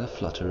feeling a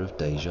flutter of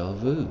deja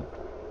vu.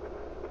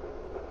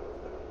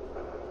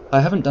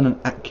 I haven't done an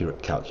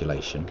accurate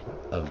calculation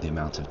of the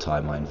amount of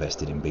time I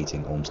invested in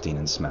beating Ormstein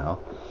and Smaug,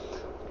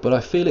 but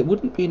I feel it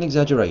wouldn't be an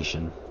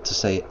exaggeration to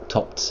say it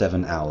topped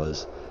 7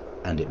 hours,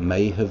 and it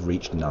may have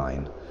reached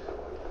 9.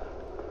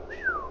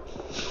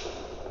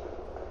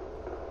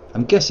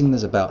 I'm guessing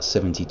there's about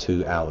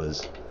 72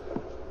 hours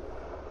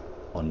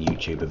on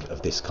YouTube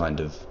of this kind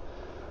of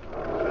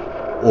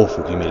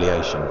awful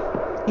humiliation.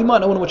 You might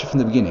not want to watch it from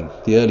the beginning.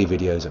 The early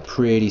videos are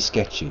pretty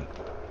sketchy.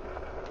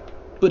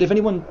 But if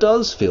anyone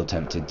does feel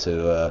tempted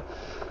to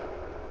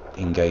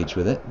engage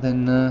with it,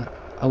 then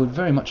I would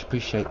very much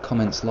appreciate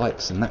comments,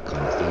 likes and that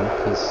kind of thing,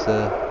 because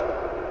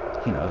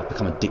you know, I've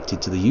become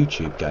addicted to the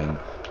YouTube game.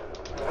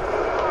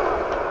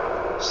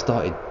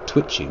 Started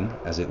twitching,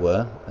 as it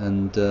were,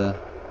 and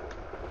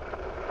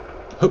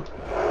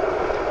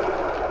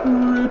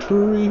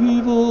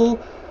retrieval,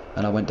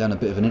 and I went down a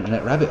bit of an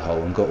internet rabbit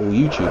hole and got all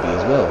YouTubey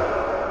as well.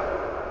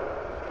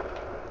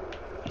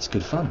 It's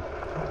good fun,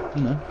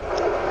 you know.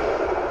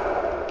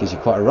 Gives you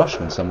quite a rush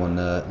when someone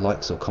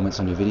likes or comments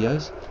on your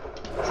videos.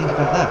 Think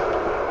about that.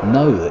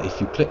 Know that if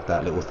you click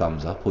that little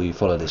thumbs up or you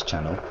follow this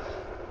channel,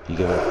 you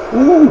give it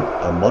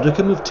a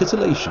modicum of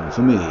titillation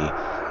for me.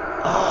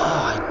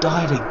 Ah, I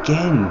died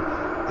again,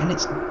 and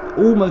it's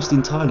almost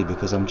entirely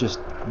because I'm just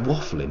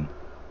waffling.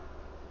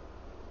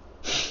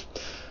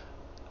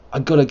 I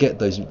gotta get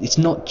those. It's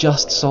not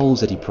just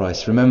souls, Eddie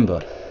Price.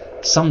 Remember,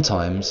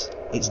 sometimes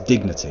it's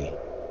dignity.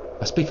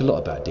 I speak a lot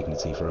about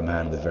dignity for a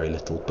man with very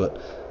little, but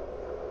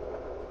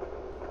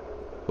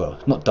well,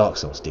 not Dark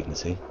Souls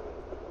dignity.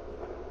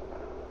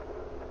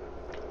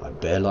 I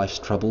bear life's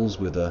troubles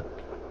with a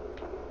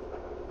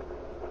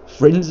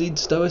frenzied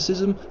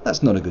stoicism.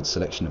 That's not a good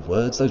selection of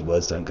words. Those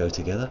words don't go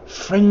together.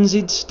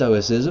 Frenzied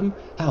stoicism?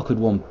 How could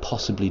one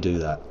possibly do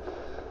that?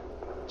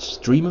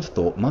 Stream of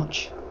thought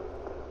much?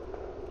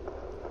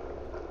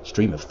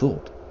 Stream of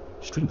thought?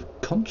 Stream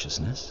of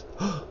consciousness?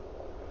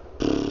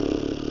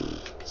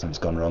 Something's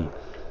gone wrong.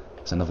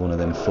 It's another one of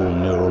them full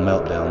neural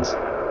meltdowns.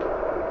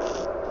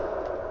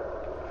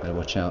 Better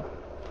watch out.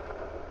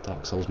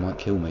 Dark Souls might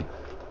kill me.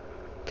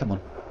 Come on.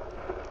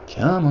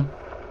 Come on.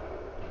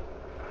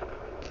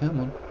 Come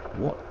on.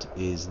 What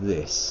is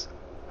this?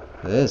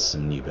 There's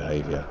some new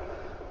behaviour.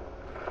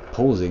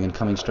 Pausing and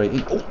coming straight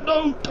in. Oh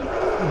no!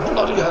 Don't.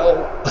 Bloody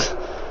hell!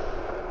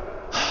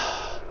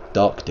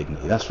 Dark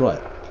Dignity, that's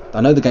right.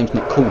 I know the game's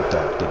not called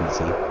Dark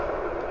Dignity.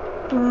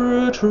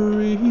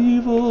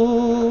 Retrieval.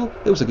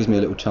 It also gives me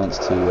a little chance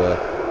to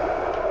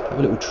have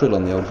a little trill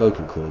on the old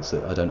vocal cords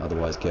that I don't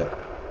otherwise get.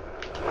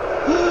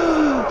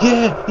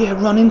 Yeah,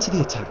 run into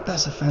the attack.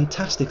 That's a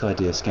fantastic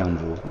idea,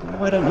 scoundrel.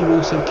 Why don't you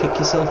also kick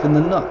yourself in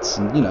the nuts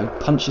and, you know,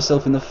 punch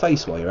yourself in the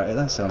face while you're at it?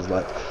 That sounds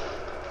like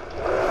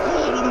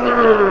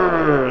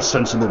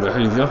sensible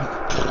behaviour.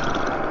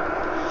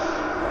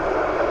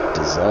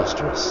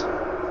 Disastrous.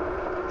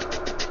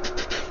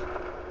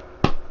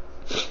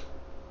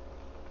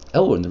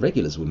 Oh, and the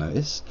regulars will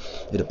notice.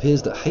 It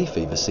appears that hay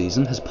fever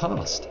season has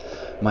passed.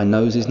 My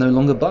nose is no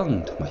longer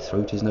bunged, my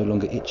throat is no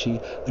longer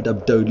itchy, and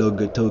I'm no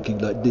longer talking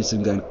like this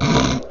and going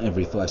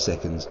every 5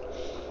 seconds.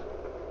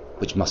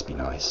 Which must be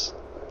nice.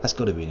 That's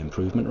got to be an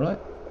improvement, right?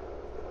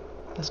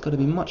 That's got to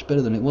be much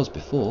better than it was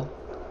before.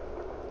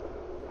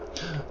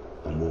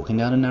 I'm walking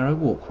down a narrow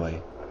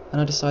walkway,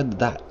 and I decide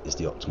that is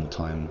the optimal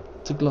time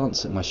to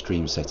glance at my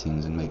stream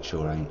settings and make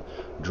sure I ain't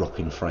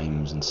dropping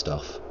frames and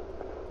stuff.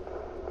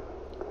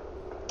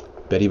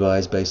 Betty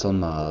Buys base on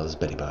Mars,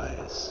 Betty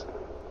Buys.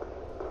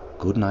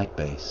 Good night,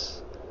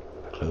 base.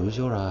 Close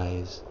your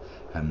eyes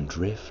and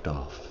drift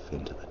off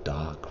into the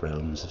dark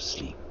realms of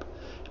sleep.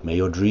 May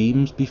your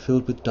dreams be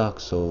filled with dark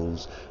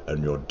souls,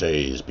 and your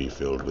days be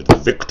filled with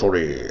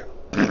victory.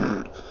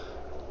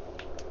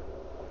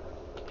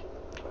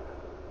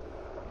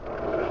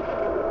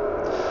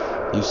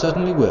 You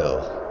certainly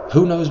will.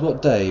 Who knows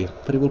what day,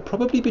 but it will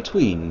probably be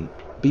between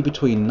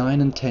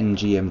 9 and 10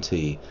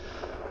 GMT.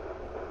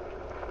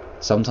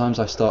 Sometimes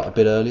I start a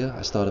bit earlier.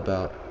 I start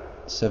about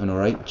 7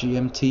 or 8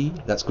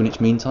 GMT. That's Greenwich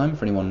Mean Time,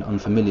 for anyone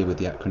unfamiliar with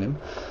the acronym.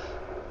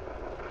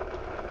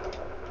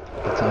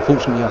 But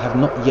unfortunately I have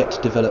not yet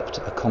developed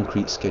a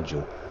concrete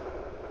schedule.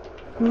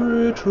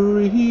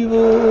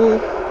 Retrieval.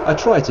 I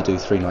try to do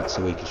 3 nights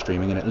a week of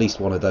streaming and at least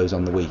one of those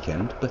on the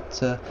weekend, but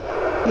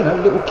you know,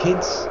 little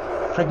kids,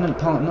 pregnant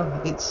partner,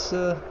 it's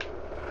not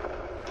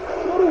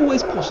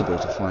always possible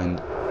to find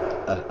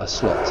a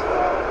slot.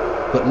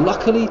 But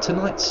luckily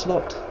tonight's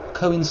slot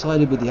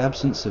coincided with the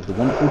absence of the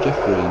wonderful Jeff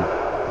Green.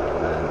 Oh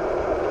man,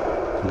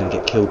 I'm going to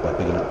get killed by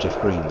bigging up Jeff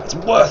Green. It's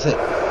worth it!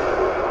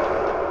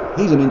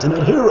 He's an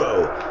internet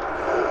hero!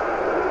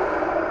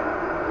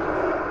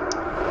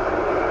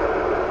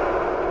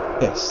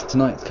 Yes,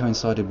 tonight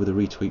coincided with a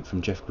retweet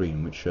from Jeff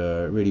Green, which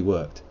really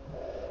worked.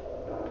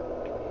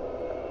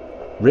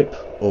 RIP,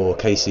 or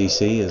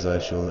KCC, as I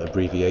shall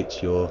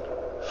abbreviate your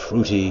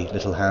fruity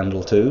little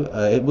handle to.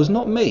 It was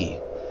not me.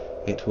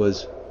 It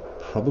was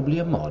probably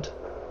a mod.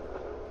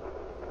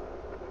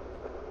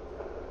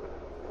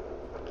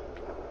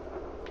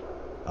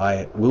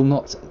 I will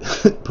not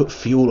put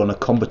fuel on a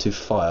combative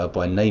fire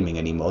by naming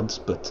any mods,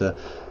 but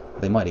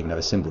they might even have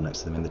a symbol next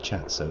to them in the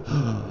chat, so...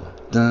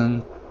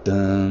 dun,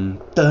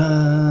 dun,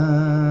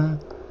 dun.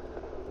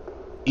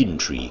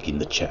 Intrigue in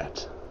the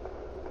chat.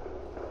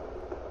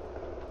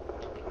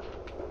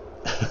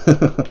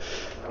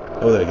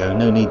 Oh, there we go.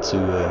 No need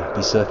to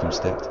be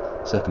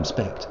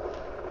circumspect.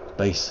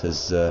 Base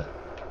has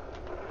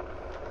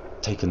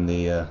taken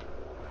the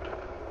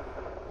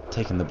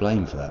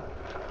blame for that.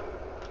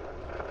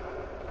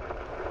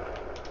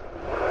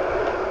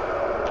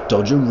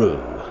 Dodgeroo.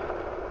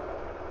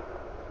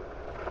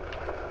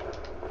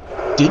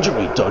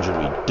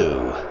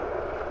 Didgeridoo.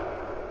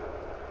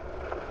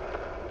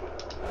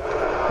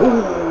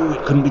 Oh,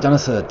 it couldn't be done a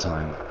third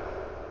time.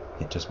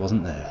 It just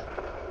wasn't there.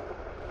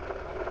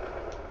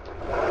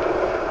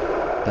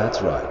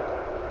 That's right.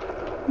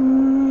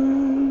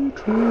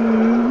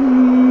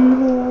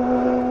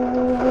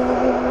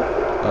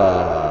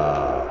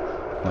 Ah,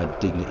 my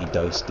dignity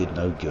dose did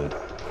no good.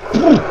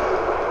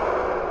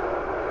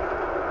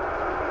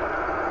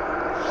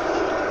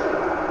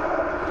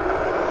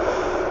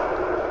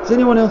 Is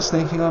anyone else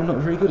thinking I'm not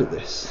very good at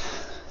this?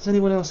 Has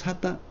anyone else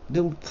had that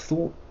little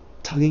thought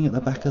tugging at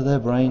the back of their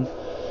brain?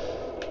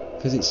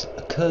 Because it's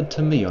occurred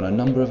to me on a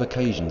number of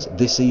occasions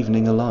this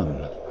evening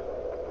alone.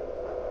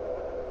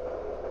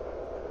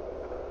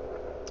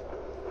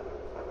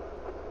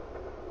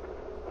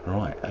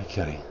 Right,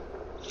 okay.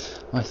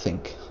 I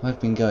think I've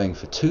been going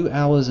for 2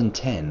 hours and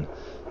 10.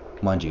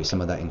 Mind you, some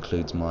of that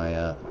includes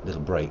my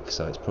little break,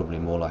 so it's probably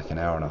more like an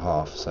hour and a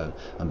half, so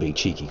I'm being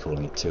cheeky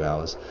calling it 2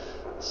 hours.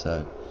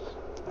 So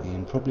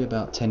in probably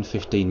about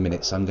 10-15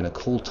 minutes I'm going to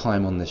call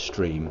time on this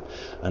stream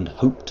and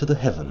hope to the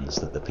heavens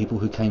that the people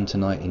who came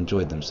tonight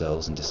enjoyed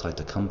themselves and decide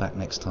to come back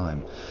next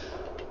time.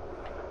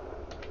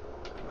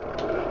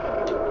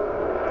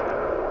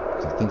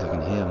 I think I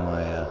can hear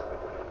my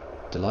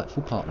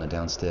delightful partner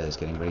downstairs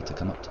getting ready to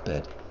come up to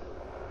bed.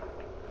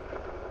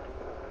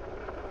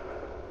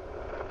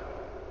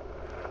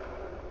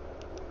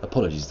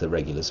 Apologies to the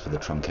regulars for the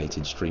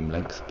truncated stream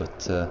length,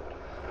 but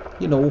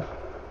you know,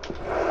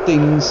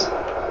 things,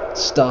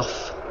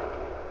 stuff.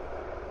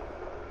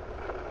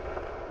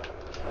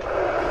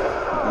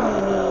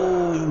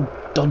 Oh, you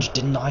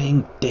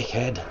dodge-denying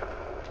dickhead.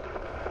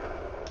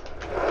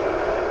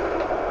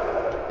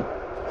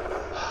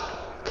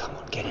 Come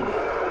on, get in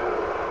here.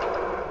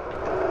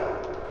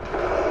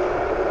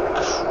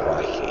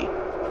 Crikey.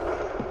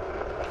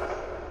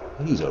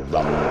 He's a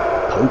rum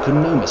poke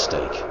and no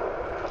mistake.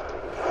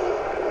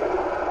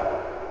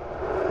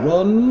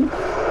 Run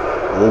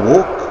or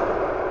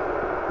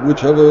walk,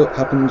 whichever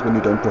happens when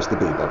you don't press the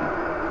B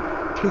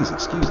button. Please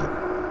excuse it.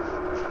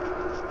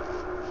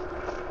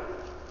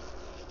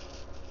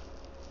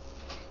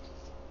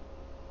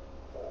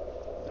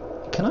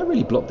 Can I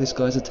really block this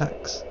guy's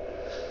attacks?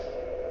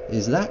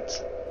 Is that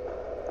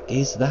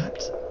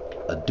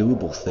a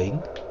doable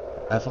thing?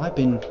 Have I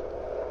been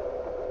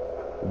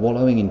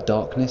wallowing in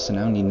darkness and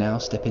only now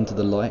step into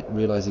the light,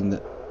 realizing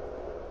that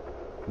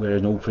where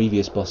in all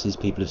previous bosses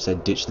people have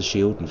said ditch the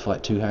shield and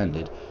fight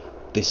two-handed,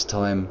 this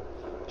time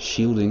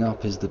shielding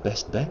up is the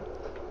best bet?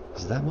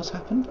 Is that what's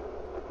happened?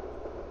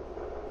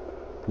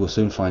 We'll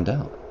soon find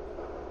out.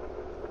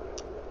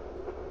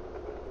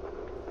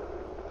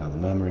 Now the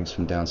murmurings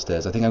from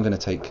downstairs. I think I'm going to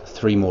take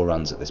 3 more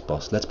runs at this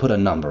boss. Let's put a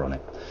number on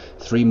it.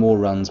 3 more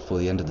runs before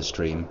the end of the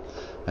stream,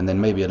 and then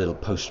maybe a little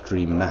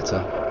post-stream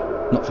natter.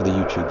 Not for the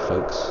YouTube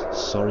folks.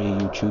 Sorry,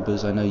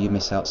 YouTubers, I know you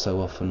miss out so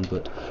often,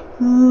 but...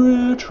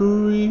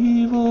 Retrieval!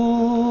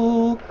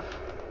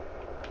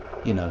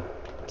 You know,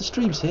 the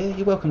stream's here,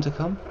 you're welcome to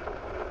come.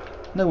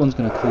 No one's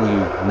going to call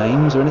you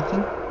names or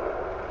anything.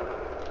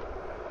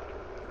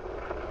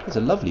 There's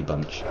a lovely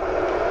bunch.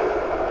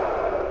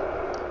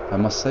 I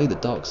must say the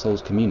Dark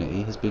Souls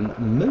community has been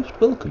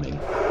most welcoming.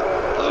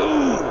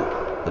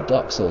 Oh! The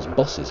Dark Souls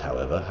bosses,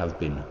 however, have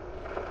been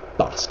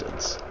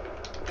bastards.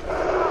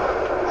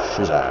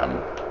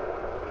 Shazam!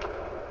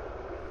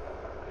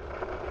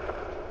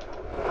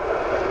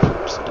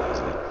 Oopsie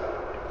daisy.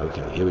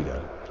 Okay, here we go.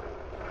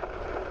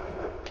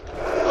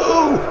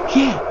 Oh,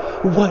 yeah!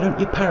 Why don't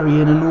you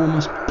parry an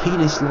enormous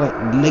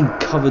penis-like,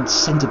 leg-covered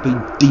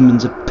centipede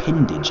demon's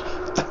appendage?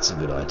 That's a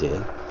good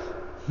idea.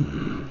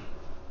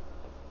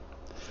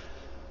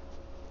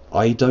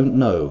 I don't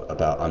know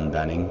about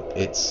unbanning.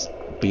 It's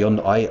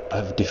beyond. I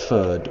have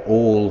deferred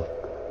all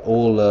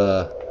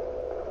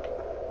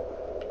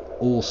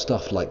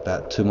stuff like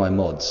that to my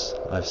mods.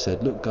 I've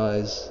said, look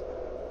guys,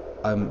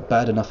 I'm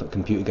bad enough at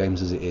computer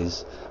games as it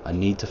is. I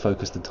need to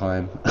focus the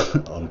time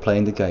on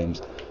playing the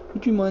games.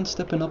 Would you mind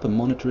stepping up and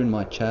monitoring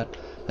my chat?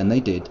 And they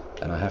did,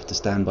 and I have to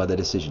stand by their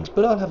decisions.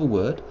 But I'll have a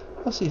word.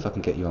 I'll see if I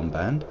can get you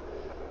unbanned.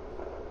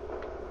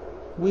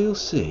 We'll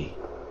see.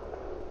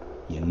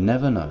 You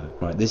never know.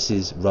 Right, this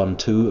is run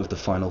 2 of the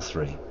final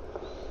 3.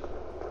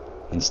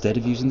 Instead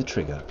of using the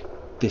trigger,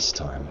 this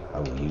time I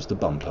will use the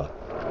bumper.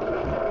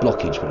 And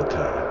blockage will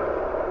occur.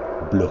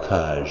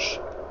 Blockage.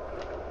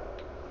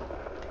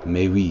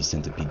 Mais oui,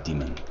 centipede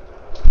demon.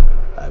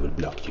 I will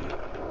block you.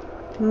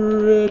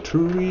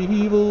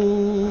 Retrieval.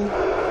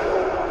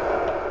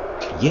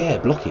 Yeah,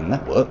 blocking,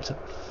 that worked.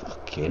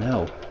 Fucking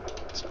hell.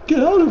 Let's get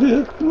out of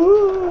here.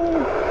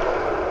 Whoa.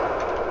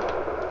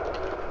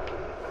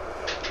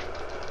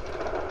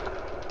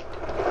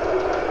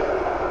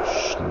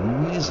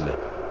 Schnizzle it.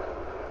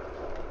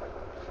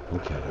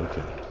 Okay,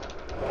 okay.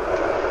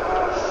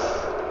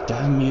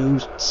 Damn you,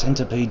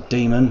 centipede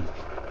demon.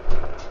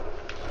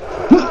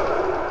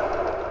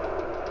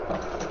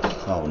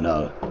 Oh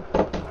no.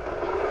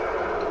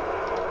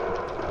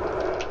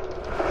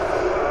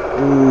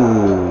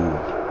 Ooh,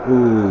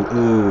 ooh,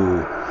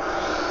 ooh.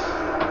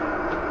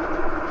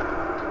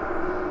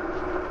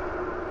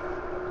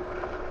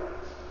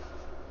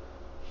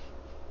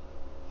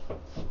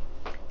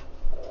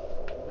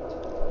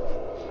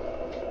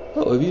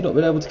 Oh, have you not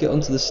been able to get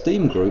onto the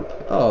Steam group?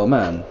 Oh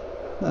man,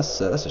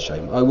 that's a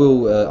shame. I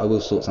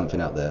will sort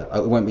something out there.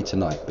 It won't be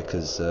tonight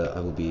because I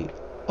will be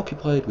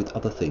occupied with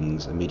other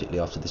things immediately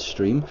after this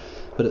stream.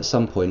 But at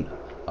some point,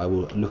 I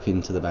will look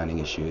into the banning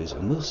issues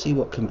and we'll see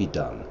what can be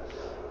done.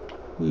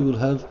 We will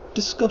have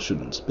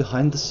discussions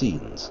behind the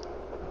scenes.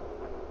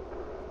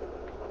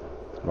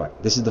 Right,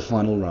 this is the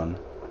final run.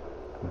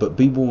 But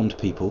be warned,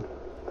 people.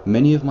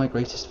 Many of my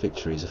greatest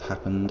victories have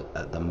happened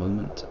at the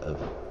moment of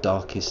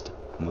darkest,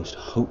 most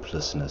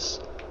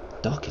hopelessness.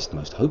 Darkest,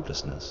 most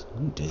hopelessness?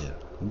 Oh dear.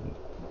 Ooh,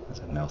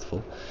 that's a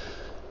mouthful.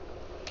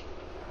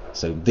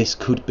 So this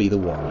could be the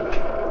one.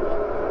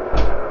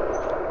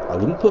 I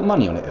wouldn't put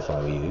money on it if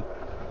I were you,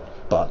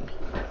 but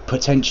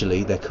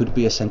potentially there could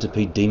be a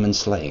centipede demon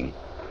slaying.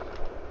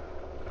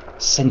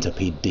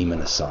 Centipede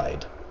demon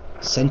aside.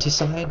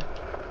 Centicide?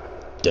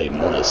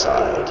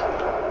 Demonicide.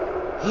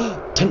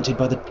 Tempted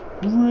by the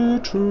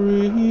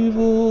retrieval.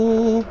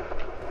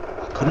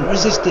 I couldn't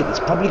resist it. It's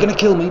probably going to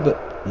kill me,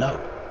 but no,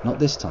 not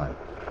this time.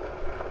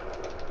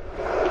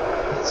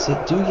 That's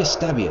it. Do your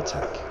stabby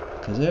attack,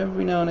 because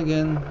every now and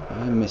again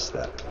I miss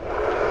that.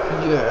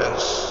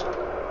 Yes.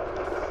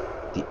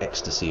 The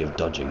ecstasy of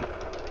dodging.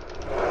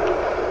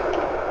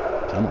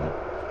 Come on.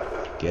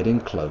 Get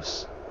in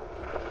close.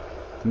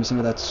 Give me some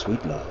of that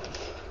sweet love.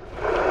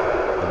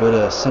 A bit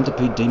of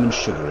centipede demon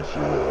sugar, if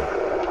you will.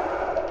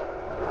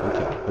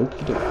 Okay,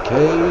 okie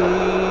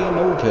dokie,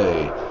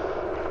 okay.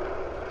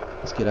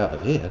 Let's get out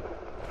of here.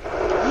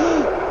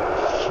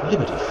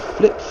 Flippity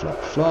flip flop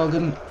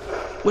flargen.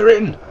 We're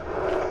in!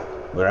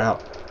 We're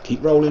out.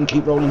 Keep rolling,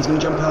 he's going to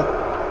jump out.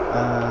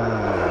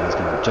 Ah, he's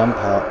going to jump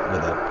out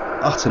with an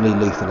utterly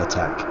lethal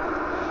attack.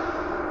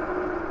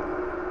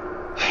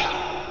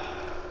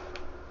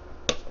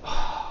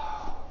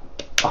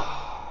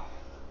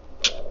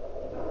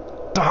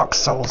 Dark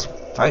Souls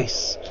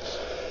face.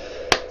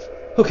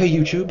 Okay,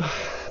 YouTube,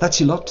 that's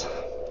your lot.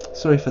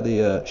 Sorry for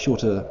the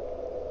shorter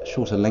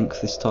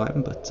length this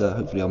time, but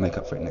hopefully I'll make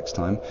up for it next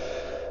time.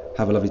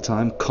 Have a lovely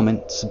time.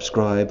 Comment,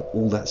 subscribe,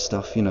 all that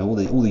stuff. You know, all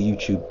the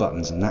YouTube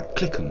buttons and that.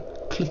 Click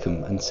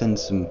them, and send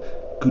some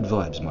good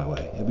vibes my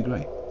way. It'll be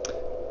great.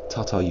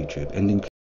 Ta-ta, YouTube. Ending.